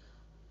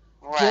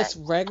 Right. Just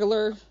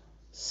regular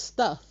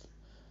stuff.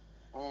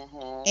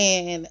 Mhm.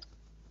 And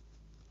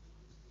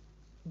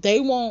they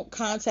won't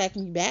contact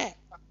me back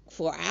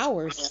for Mhm.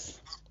 hours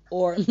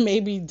or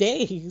maybe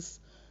days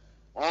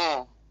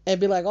Mm. and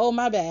be like, oh,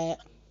 my bad.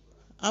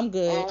 I'm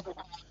good.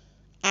 Mhm.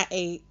 I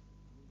ate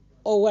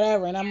or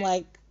whatever. And I'm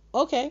like,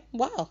 okay,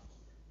 wow.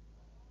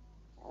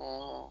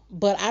 Mhm.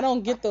 But I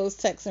don't get those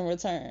texts in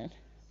return.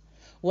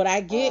 What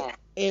I get Mm.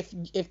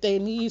 if they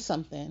need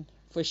something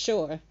for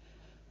sure,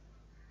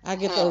 I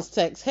get Mhm. those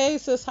texts. Hey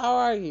sis, how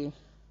are you?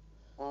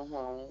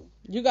 Mhm.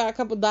 You got a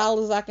couple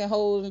dollars I can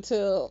hold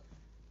until,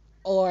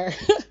 or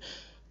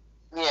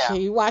Yeah. can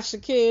you watch the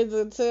kids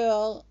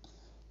until,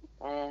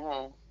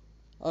 Mhm.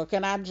 or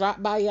can I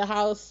drop by your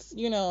house?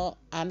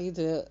 I need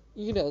to,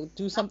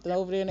 do something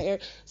over there in the air.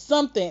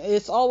 Something.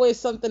 It's always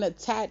something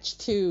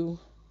attached to,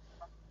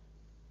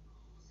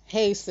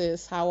 hey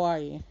sis, how are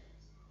you?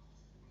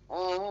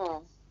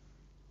 Mhm.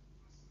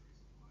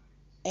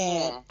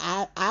 And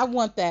Mm. I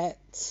want that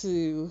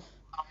to,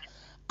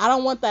 I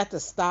don't want that to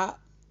stop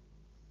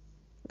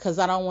because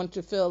I don't want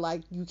you to feel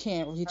like you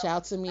can't reach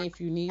out to me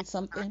if you need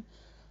something.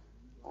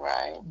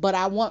 Right. But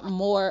I want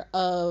more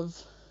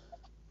of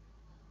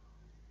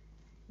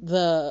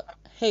the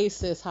hey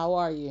sis, how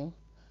are you?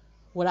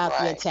 Without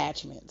the Right.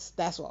 attachments.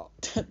 That's all.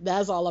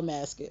 That's all I'm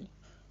asking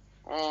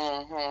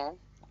Mhm.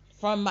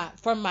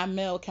 from my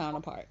male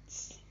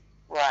counterparts.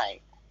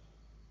 Right.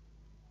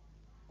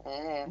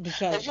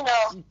 Because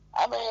Because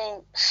I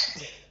mean,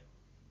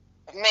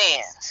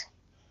 man,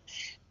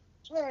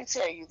 let me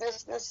tell you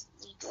this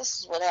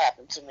is what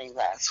happened to me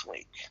last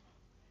week.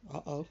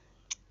 uh-oh.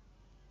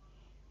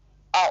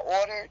 I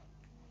ordered,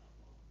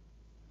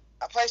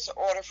 I placed an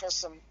order for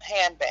some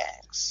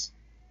handbags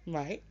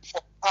Right.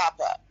 for pop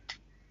up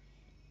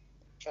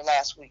for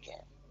last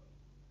weekend.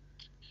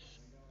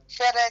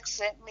 FedEx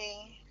sent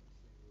me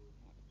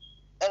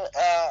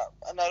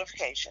a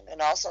notification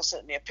and also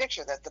sent me a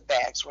picture that the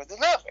bags were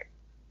delivered.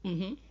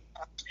 Mhm.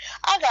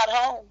 I got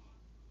home,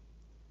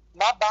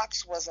 my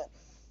box wasn't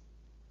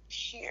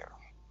here.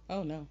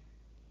 Oh no.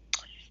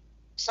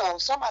 So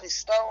somebody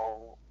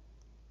stole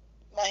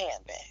my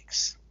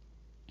handbags.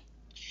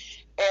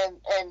 And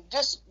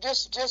just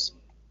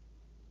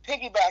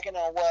piggybacking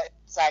on what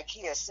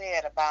Zykia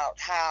said about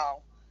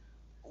how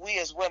we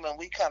as women,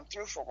 we come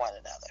through for one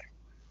another.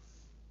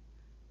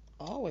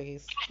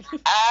 Always.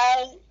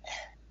 I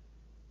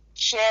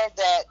shared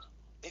that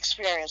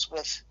experience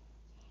with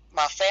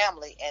my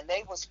family, and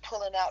they was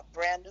pulling out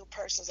brand new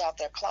purses out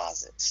their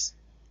closets.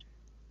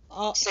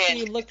 Oh,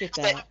 see, look at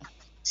that.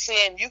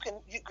 Saying,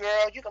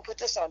 girl, you can put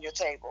this on your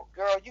table.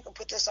 Girl, you can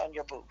put this on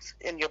your booth,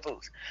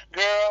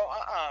 Girl,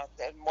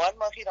 that one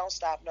monkey don't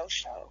stop no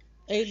show.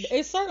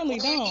 It certainly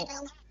don't.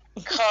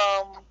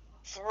 Come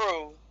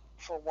through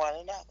for one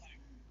another.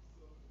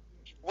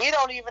 We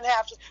don't even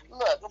have to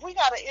look. If we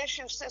got an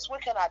issue, sis, what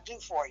can I do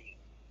for you?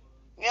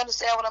 You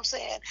understand what I'm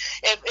saying?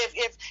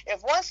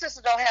 If one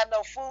sister don't have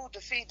no food to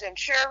feed them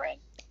children,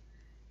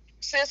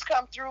 sis,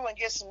 come through and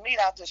get some meat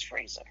out this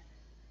freezer.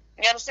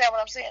 You understand what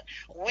I'm saying?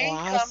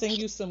 I'll send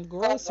you some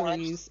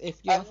groceries if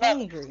you're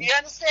hungry. You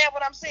understand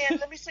what I'm saying?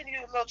 Let me send you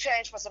a little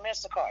change for some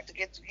Instacart to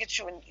get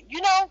you in. You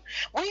know,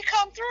 we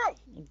come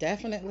through.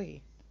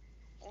 Definitely.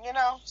 You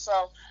know,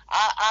 so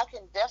I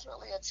can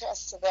definitely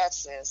attest to that,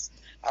 sis,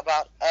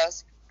 about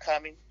us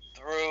coming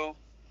through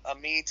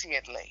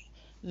immediately.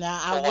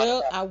 Now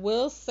I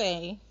will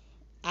say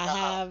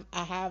I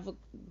have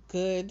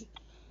good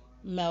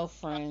male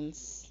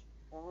friends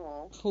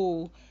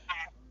who,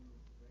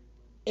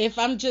 if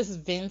I'm just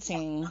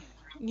venting,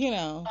 you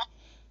know,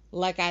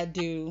 like I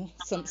do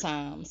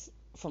sometimes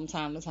from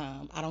time to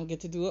time, I don't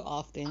get to do it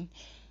often.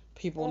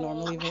 People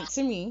normally vent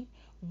to me,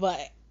 but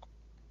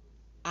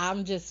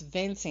I'm just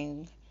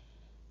venting,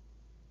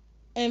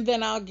 and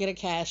then I'll get a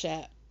Cash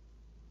App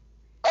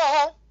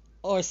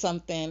or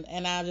something,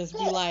 and I'll just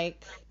be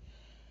like,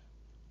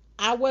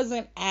 I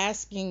wasn't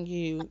asking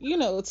you, you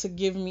know, to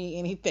give me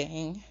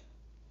anything.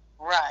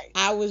 Right.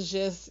 I was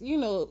just, you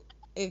know,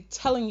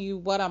 telling you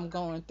what I'm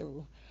going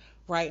through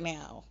right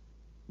now.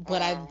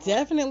 But I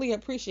definitely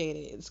appreciate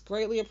it. It's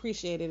greatly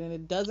appreciated, and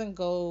it doesn't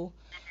go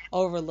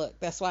overlooked.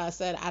 That's why I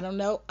said I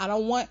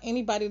don't want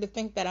anybody to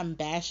think that I'm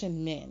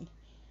bashing men.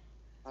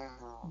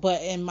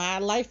 But in my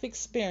life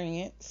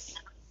experience,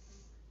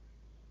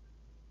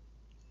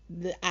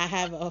 I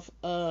have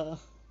a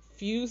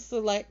few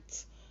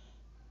select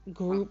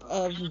group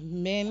of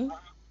men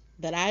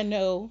that I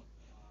know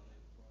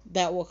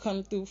that will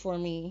come through for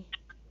me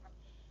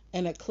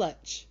in a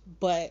clutch.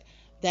 But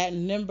that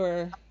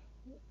number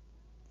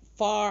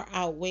far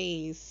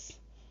outweighs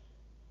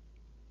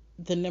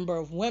the number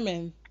of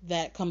women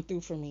that come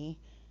through for me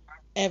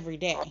every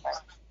day.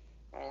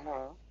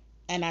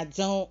 And I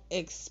don't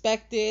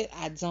expect it.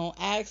 I don't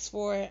ask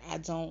for it. I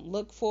don't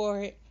look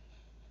for it.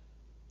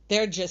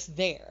 They're just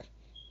there.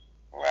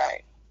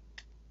 Right.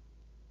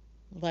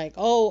 Like,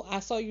 oh, I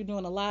saw you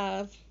doing a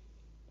live.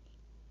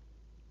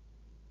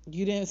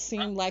 You didn't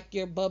seem like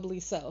your bubbly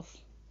self.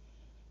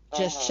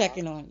 Just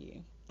checking on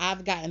you.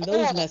 I've gotten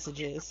those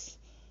messages.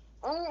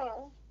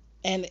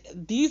 And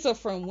these are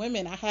from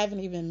women I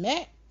haven't even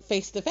met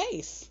face to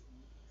face.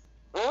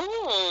 Okay,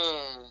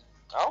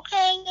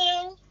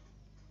 then.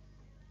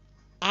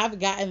 I've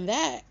gotten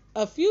that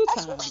a few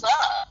times.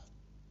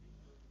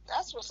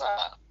 That's what's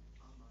up.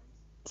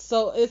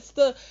 So it's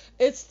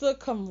the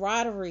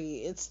camaraderie,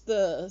 it's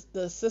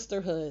the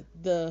sisterhood,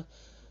 the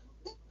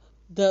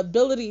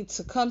ability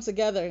to come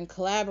together and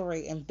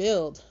collaborate and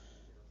build.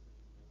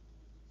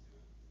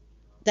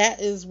 That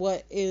is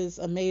what is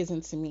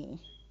amazing to me.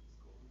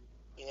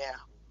 Yeah.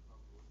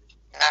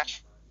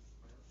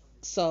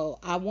 So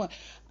I want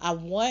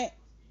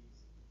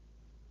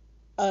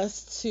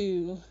us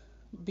to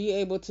be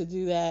able to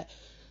do that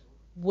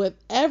with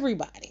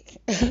everybody.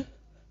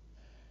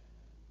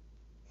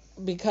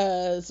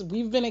 Because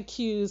we've been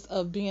accused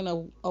of being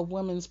a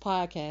women's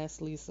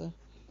podcast, Lisa.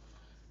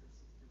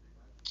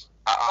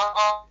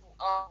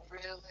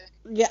 Really?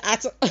 Yeah,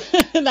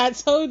 and I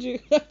told you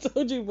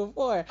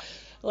before.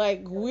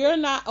 Like, we're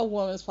not a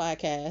women's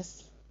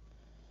podcast.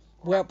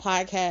 We're a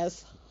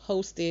podcast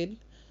hosted,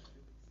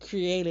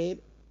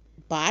 created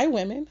by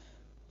women,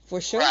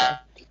 for sure. Right.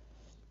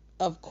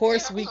 Of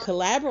course, we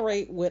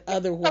collaborate with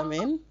other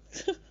women.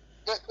 The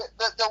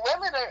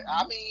women are,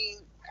 I mean,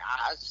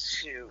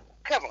 shoot.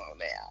 Come on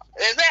now.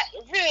 Is that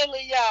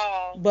really,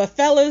 y'all? But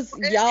fellas,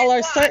 y'all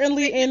are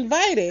certainly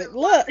invited.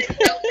 Look.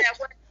 Did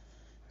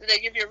they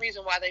give you a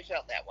reason why they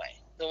felt that way?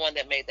 The one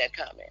that made that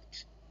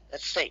comment,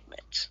 that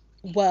statement.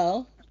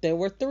 Well, there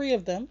were 3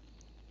 of them.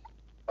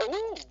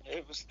 Oh,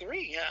 it was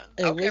 3, huh?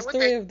 It was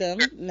 3 of them.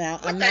 Now,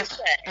 I'm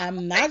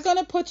not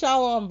gonna put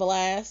y'all on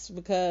blast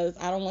because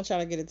I don't want y'all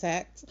to get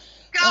attacked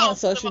on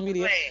social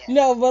media.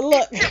 No, but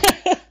look.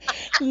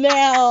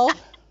 Now,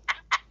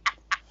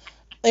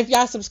 if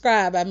y'all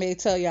subscribe, I may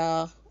tell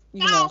y'all,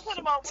 you know,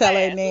 tell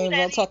their names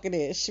on Talking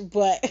Ish.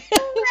 But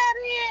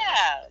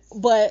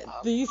but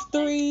these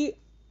three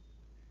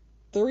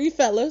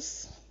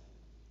fellas.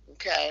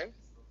 Okay.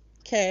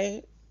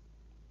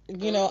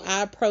 You know,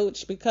 I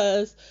approach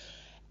because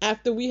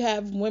after we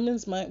have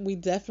Women's Month, we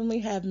definitely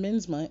have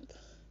Men's Month.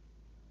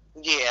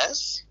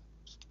 Yes.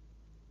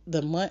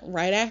 the month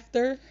right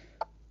after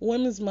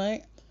Women's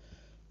Month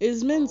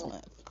is Men's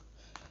Month.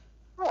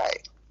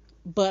 Right.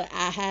 But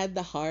I had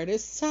the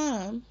hardest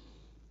time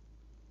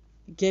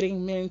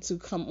getting men to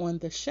come on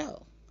the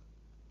show.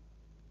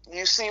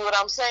 You see what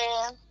I'm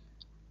saying?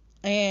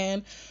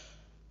 And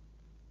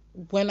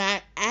when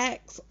I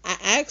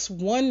asked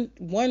one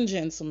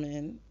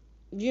gentleman,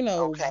 you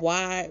know, Okay.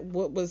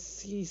 what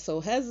was he so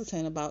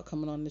hesitant about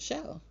coming on the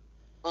show?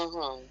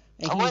 Mm-hmm.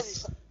 And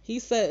he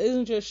said,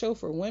 "Isn't your show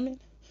for women?"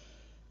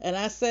 And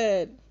I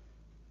said,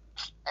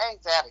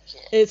 Ain't that a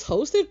kid? "It's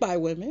hosted by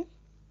women,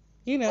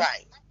 you know."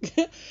 Right.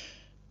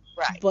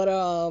 Right.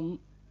 But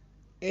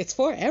it's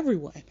for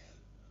everyone.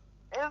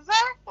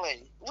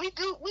 Exactly. We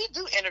do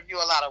interview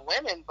a lot of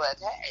women, but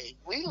hey,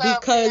 we love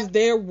Because them.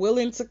 they're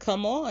willing to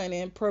come on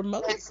and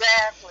promote.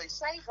 Exactly.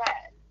 Say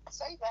that.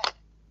 Say that.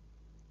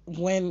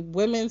 When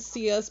women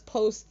see us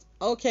post,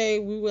 okay,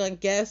 we want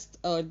guests,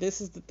 or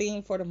this is the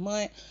theme for the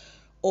month,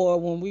 or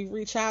when we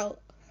reach out,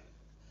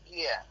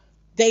 Yeah.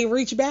 they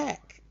reach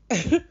back.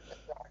 Exactly.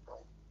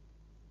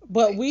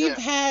 But They we've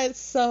do. had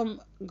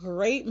some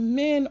great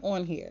men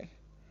on here.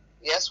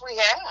 Yes, we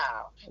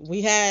have.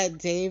 We had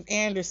Dave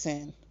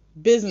Anderson,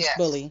 business Yes.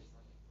 bully.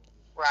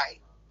 Right.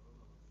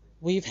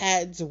 We've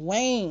had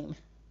Dwayne,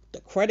 the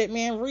credit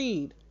man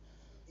Reed,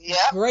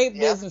 Yep. great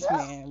Yep.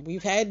 businessman.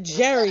 We've had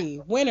Jerry,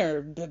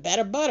 winner, the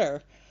better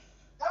butter.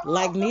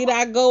 Like, need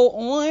I go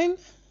on?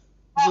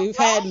 We've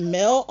had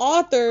male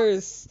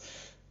authors.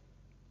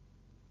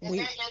 And they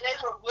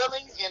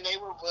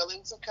were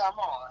willing to come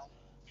on.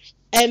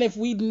 And if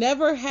we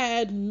never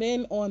had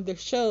men on the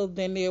show,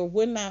 then there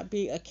would not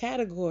be a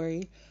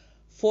category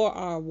for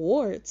our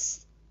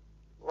awards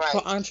Right.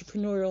 for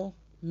entrepreneurial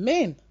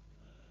men.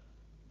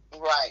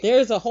 Right.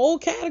 There's a whole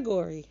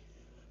category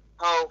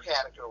Whole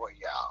category,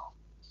 y'all.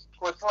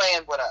 Quit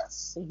playing with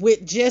us.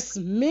 with just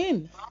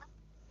men.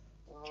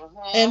 Mm-hmm.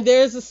 And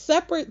there's a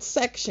separate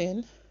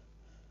section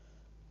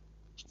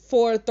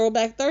for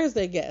Throwback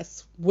Thursday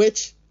guests,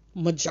 which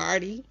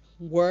majority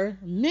were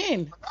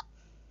men.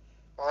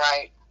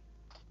 Right.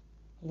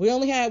 We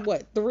only had,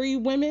 3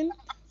 women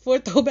for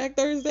Throwback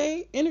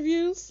Thursday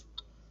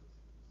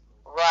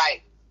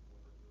Right.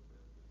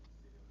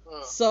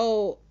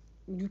 So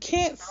you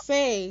can't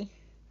say,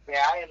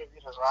 Yeah, I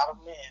interviewed a lot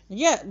of men.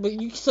 yeah, but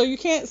you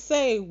can't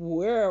say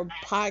we're a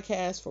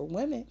podcast for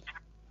women.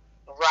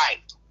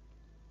 Right.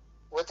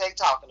 What they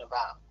talking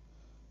about?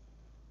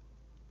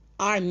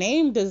 Our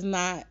name does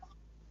not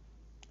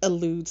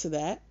allude to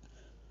that.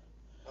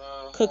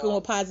 Mm-hmm. Cooking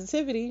with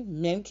positivity,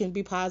 men can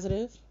be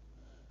positive.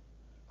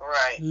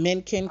 Right.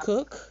 Men can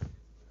cook.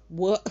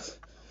 What?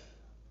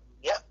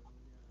 Yep.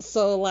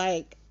 So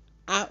like,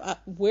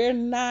 we're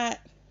not.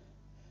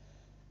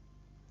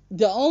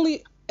 The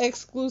only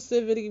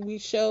exclusivity we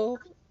show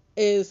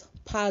is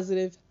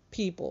positive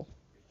people.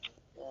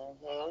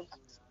 Mm-hmm.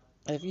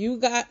 If you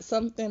got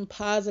something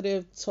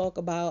positive to talk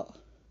about,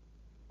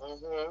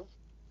 Mm-hmm.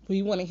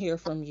 we want to hear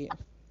from you.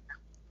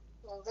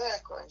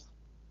 Exactly.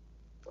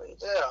 We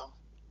do.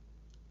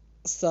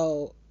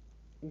 So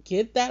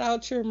get that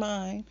out your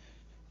mind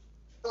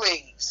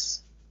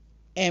Please.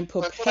 and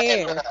Quit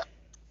playing with prepare us.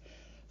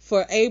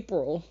 for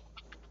April,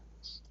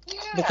 Yeah.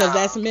 because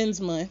that's Men's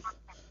Month,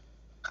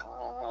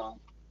 Uh,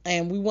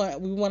 and we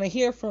want to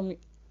hear from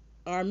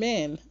our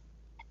men.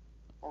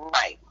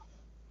 right.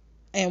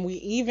 And we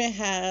even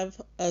have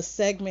a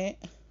segment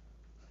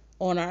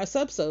on our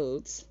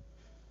subsodes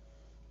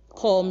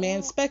called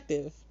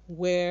Manspective,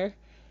 where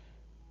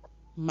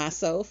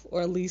myself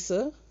or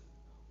Lisa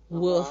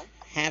will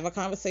have a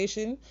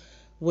conversation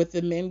with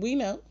the men we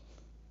know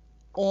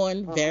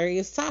on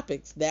various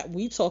topics that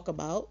we talk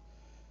about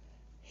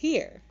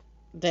here,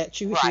 that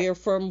you Right. hear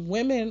from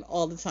women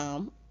all the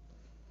time,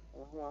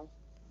 Mm-hmm.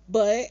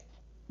 but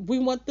we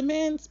want the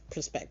men's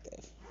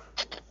perspective.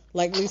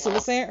 Like Lisa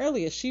was saying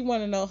earlier, she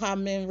want to know how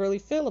men really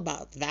feel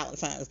about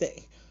Valentine's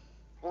Day.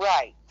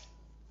 Right.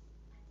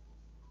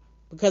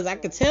 Because I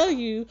could tell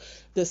you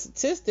the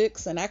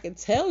statistics, and I could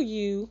tell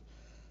you,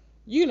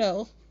 you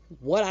know,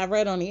 what I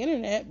read on the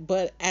internet,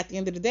 but at the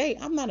end of the day,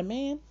 I'm not a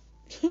man.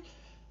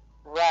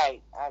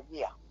 Right.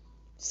 Yeah.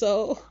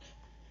 So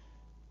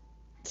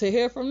to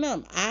hear from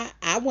them,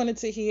 I wanted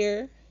to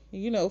hear,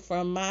 you know,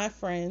 from my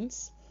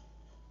friends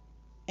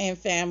and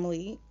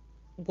family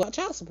what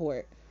child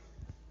support.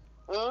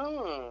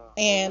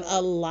 And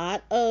a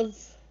lot of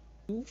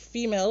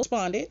females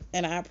responded,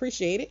 and I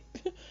appreciate it.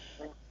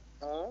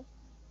 Mm-hmm.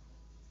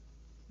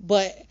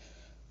 But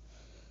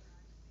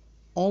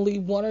only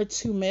 1 or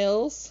 2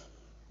 males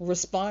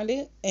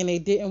responded, and they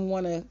didn't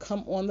want to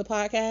come on the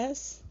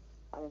podcast,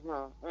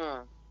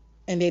 Mm-hmm.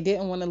 and they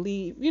didn't want to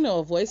leave, you know,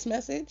 a voice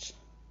message.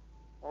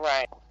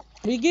 Right.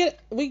 We get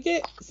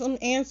some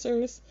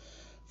answers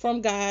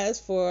from guys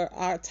for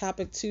our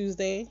topic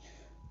Tuesday,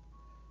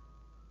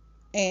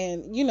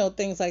 and you know,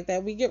 things like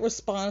that. We get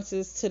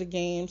responses to the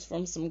games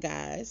from some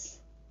guys,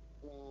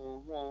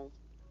 Mm-hmm.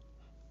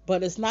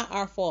 but it's not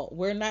our fault.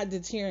 We're not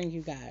deterring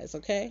you guys,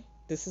 okay?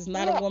 This is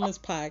not a woman's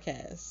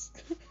podcast.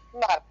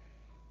 Not.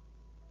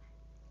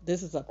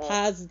 This is a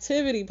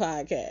positivity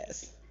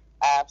podcast.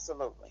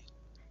 Absolutely.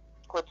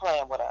 Quit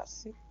playing with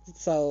us.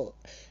 So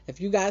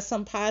if you got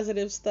some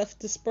positive stuff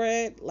to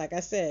spread, like I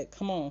said,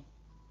 come on.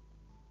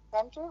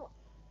 Come true.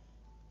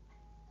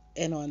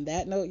 And on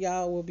that note,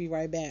 y'all, we'll be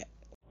right back.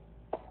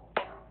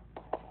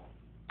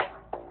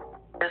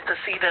 Is the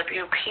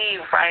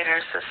CWP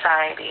Writers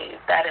Society.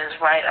 That is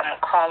right. I'm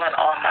calling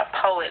all my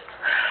poets,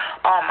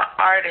 all my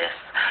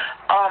artists,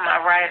 all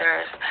my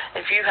writers.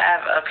 If you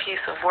have a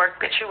piece of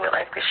work that you would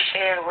like to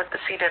share with the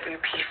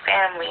CWP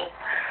family,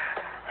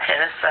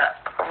 hit us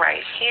up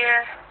right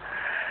here,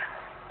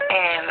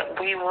 and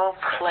we will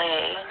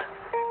play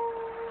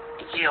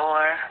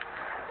your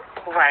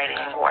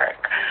writing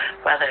work,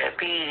 whether it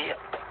be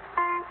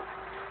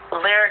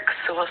lyrics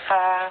to a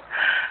song,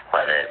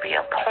 whether it be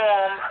a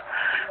poem,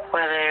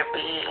 whether it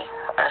be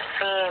a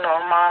scene or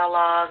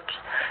monologue.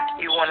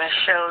 You want to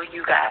show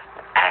you got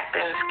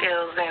acting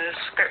skills and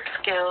script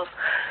skills,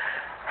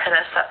 hit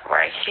us up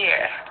right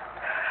here,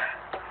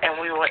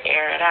 and we will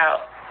air it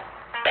out.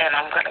 And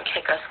I'm going to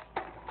kick us.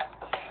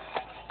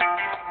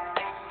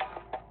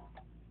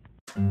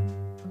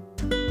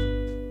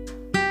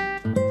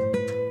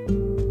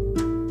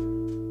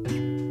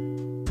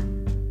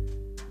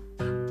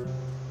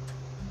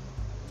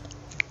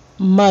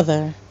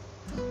 Mother,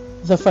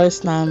 the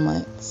first 9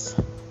 months.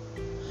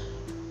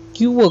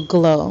 You will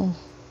glow.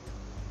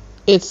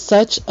 It's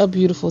such a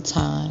beautiful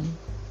time.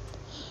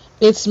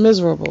 It's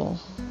miserable.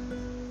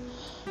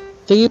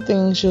 These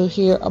things you'll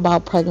hear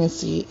about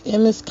pregnancy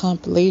in this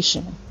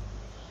compilation.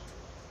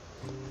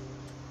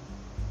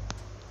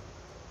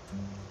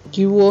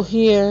 You will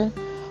hear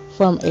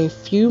from a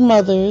few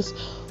mothers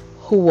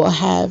who will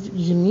have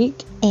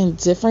unique and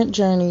different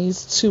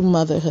journeys to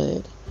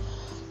motherhood.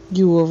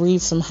 You will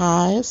read some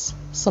highs,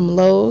 some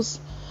lows,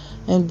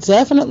 and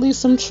definitely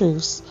some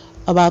truths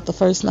about the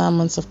first 9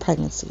 months of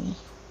pregnancy.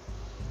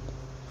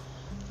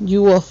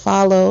 You will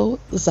follow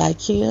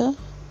Zykia,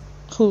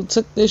 who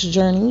took this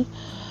journey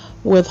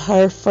with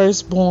her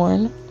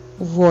firstborn,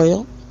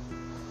 Royal.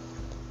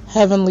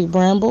 Heavenly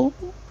Bramble,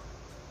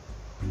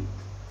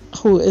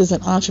 who is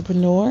an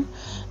entrepreneur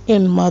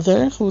and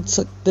mother who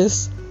took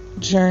this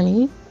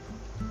journey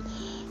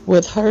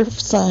with her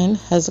son,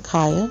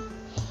 Hezekiah.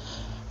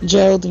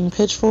 Geraldine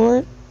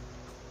Pitchford,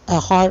 a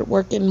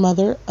hard-working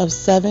mother of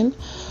 7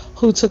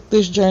 who took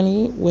this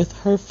journey with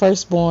her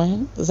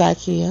firstborn,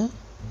 Zykia.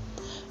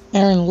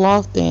 Erin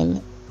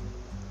Lofton,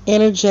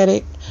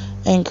 energetic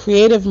and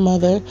creative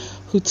mother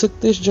who took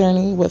this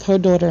journey with her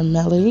daughter,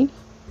 Melody.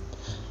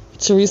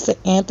 Teresa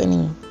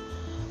Anthony,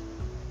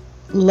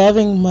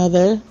 loving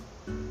mother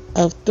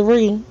of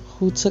 3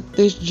 who took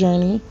this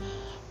journey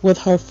with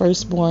her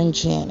firstborn,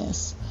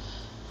 Janice.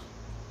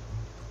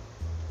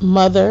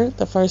 Mother,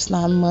 the first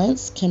 9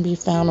 months, can be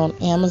found on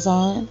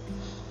Amazon.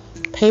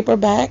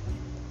 Paperback,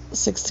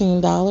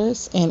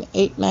 $16 and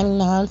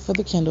 $8.99 for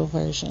the Kindle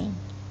version.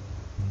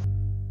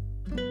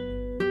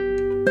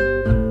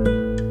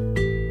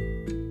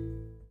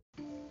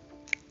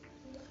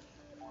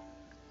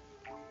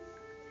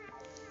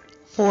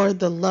 For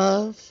the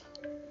love,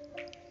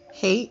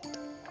 hate,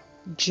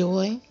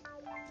 joy,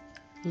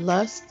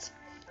 lust,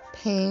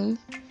 pain,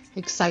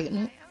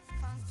 excitement,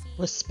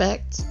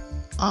 respect,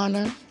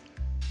 honor,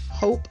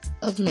 hope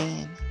of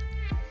man.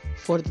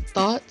 For the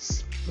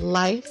thoughts,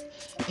 life,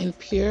 and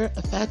pure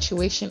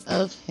infatuation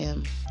of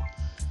him.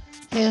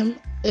 Him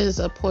is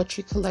a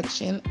poetry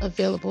collection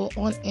available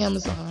on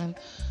Amazon,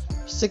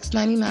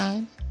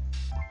 $6.99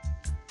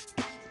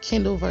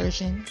 Kindle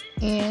version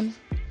and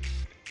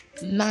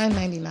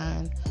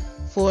 $9.99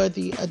 for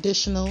the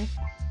additional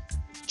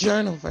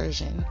journal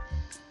version.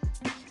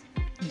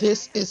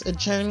 This is a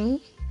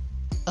journey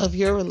of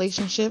your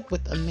relationship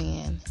with a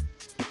man.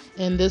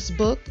 In this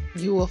book,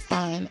 you will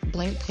find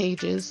blank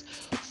pages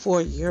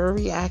for your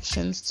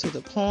reactions to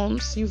the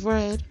poems you've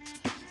read,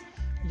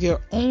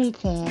 your own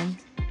poem,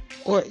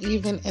 or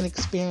even an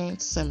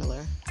experience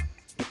similar.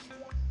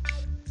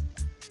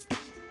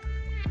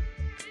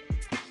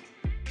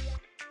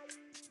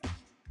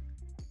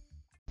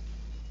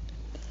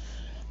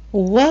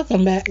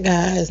 Welcome back,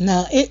 guys.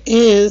 Now, it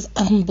is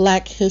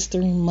Black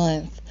History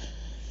Month.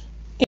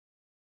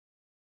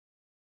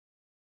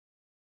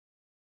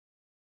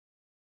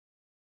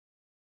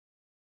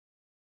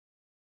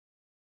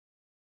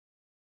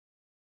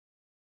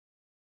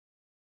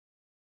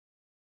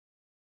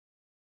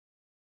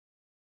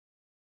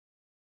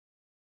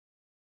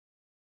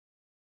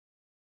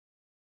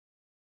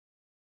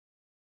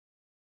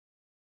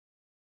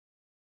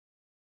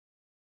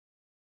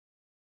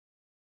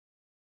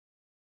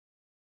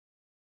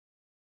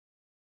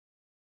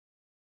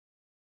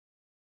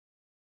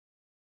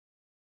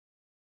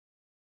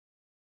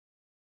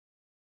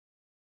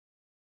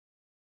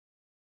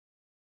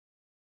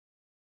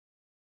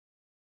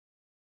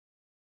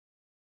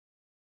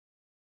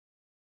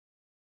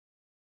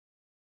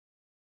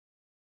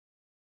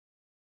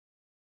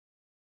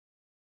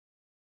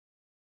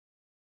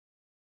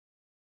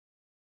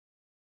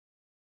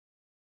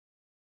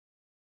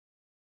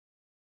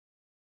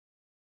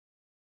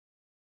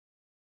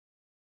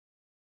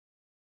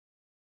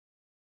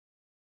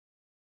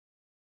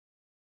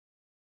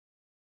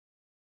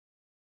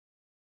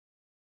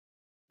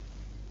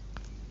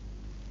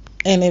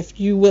 And if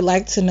you would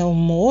like to know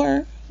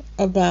more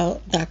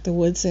about Dr.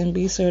 Woodson,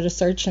 be sure to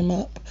search him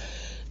up,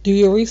 do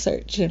your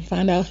research, and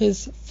find out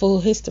his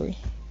full history.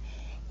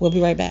 We'll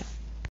be right back.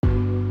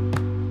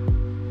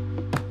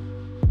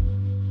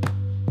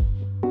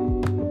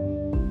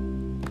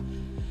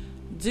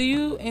 Do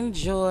you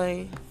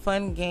enjoy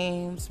fun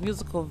games,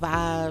 musical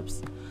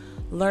vibes,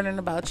 learning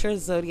about your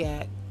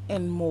zodiac,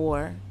 and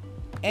more,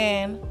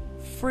 and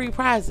free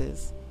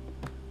prizes?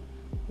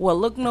 Well,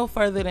 look no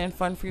further than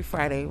Fun Free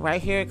Friday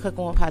right here at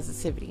Cooking with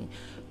Positivity.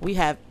 We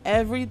have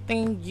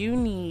everything you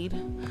need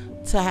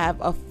to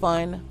have a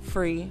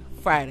fun-free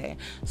Friday.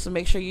 So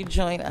make sure you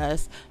join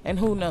us, and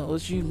who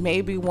knows, you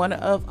may be one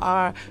of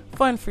our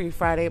Fun Free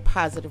Friday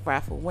positive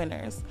raffle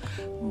winners.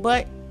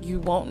 But you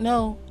won't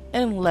know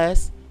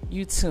unless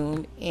you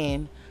tune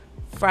in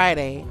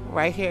Friday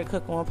right here at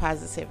Cooking with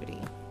Positivity.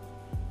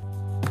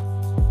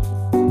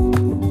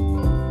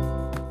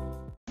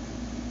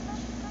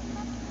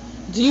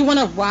 Do you want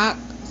to rock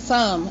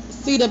some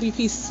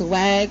CWP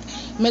swag?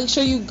 Make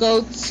sure you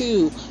go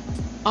to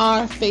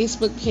our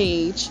Facebook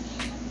page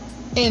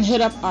and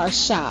hit up our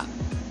shop.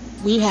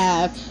 We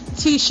have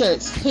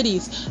t-shirts,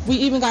 hoodies. We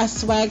even got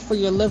swag for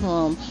your living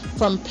room,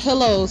 from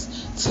pillows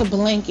to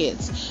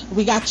blankets.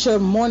 We got your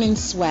morning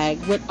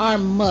swag with our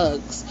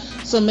mugs.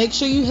 So make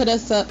sure you hit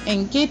us up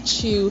and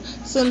get you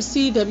some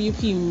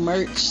CWP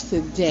merch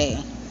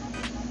today.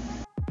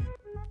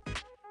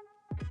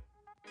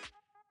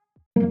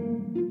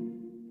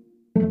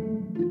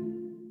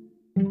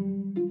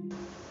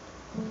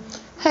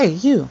 Hey,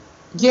 you.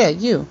 Yeah,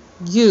 you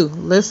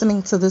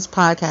listening to this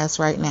podcast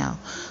right now,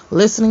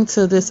 listening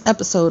to this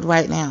episode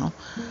right now.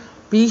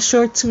 Be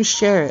sure to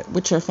share it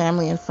with your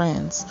family and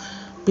friends.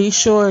 Be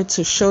sure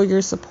to show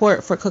your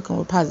support for Cooking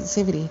with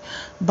Positivity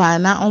by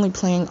not only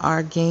playing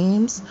our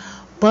games,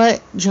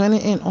 but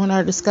joining in on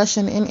our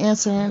discussion and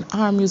answering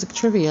our music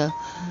trivia,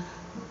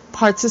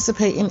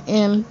 participating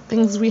in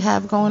things we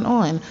have going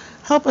on.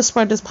 Help us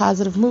spread this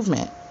positive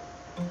movement.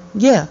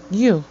 Yeah,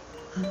 you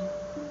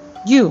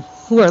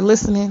who are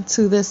listening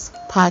to this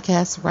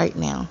podcast right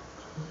now,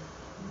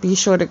 be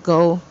sure to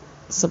go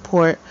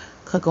support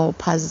Cooking with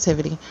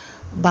Positivity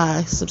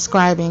by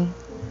subscribing,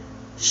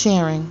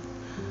 sharing,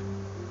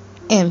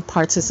 and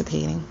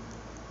participating.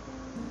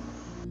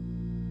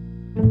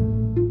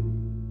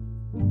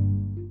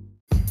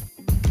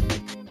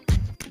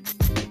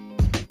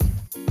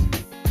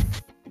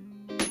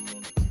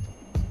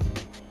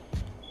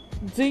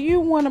 Do you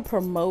want to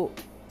promote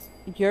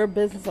your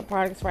business or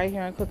products right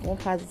here on Cooking with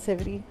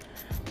Positivity,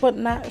 but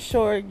not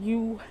sure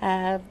you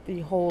have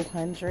the whole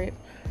 100?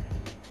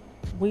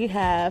 We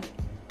have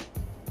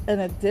an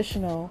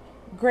additional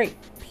great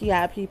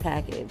PIP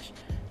package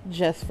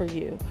just for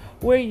you,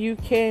 where you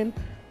can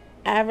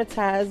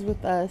advertise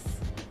with us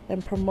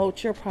and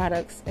promote your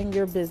products and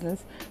your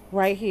business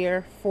right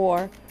here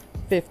for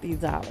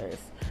 $50.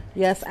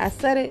 Yes, I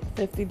said it,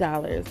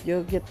 $50.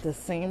 You'll get the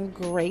same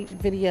great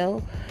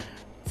video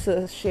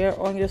to share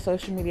on your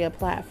social media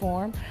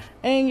platform,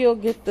 and you'll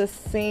get the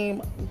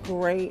same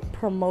great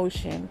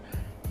promotion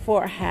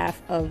for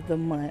half of the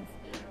month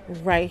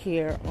right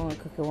here on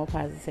Cooking with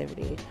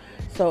Positivity.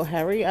 So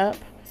hurry up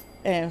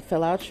and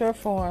fill out your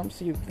form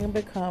so you can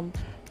become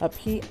a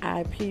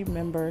PIP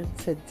member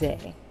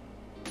today.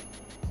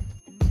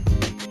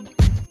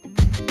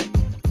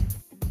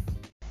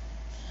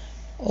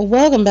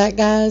 Welcome back,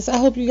 guys. I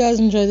hope you guys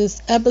enjoyed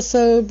this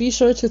episode. Be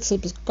sure to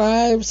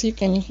subscribe so you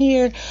can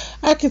hear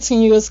our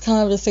continuous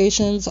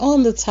conversations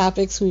on the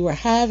topics we were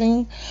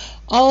having.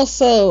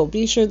 Also,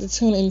 be sure to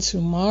tune in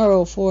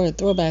tomorrow for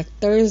Throwback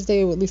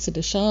Thursday with Lisa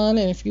Deshawn.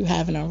 And if you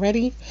haven't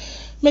already,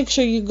 make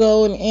sure you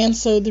go and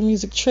answer the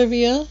music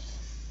trivia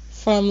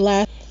from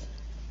last.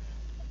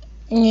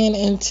 And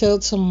until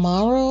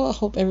tomorrow, I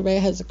hope everybody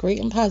has a great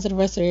and positive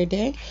rest of your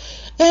day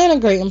and a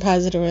great and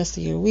positive rest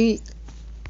of your week.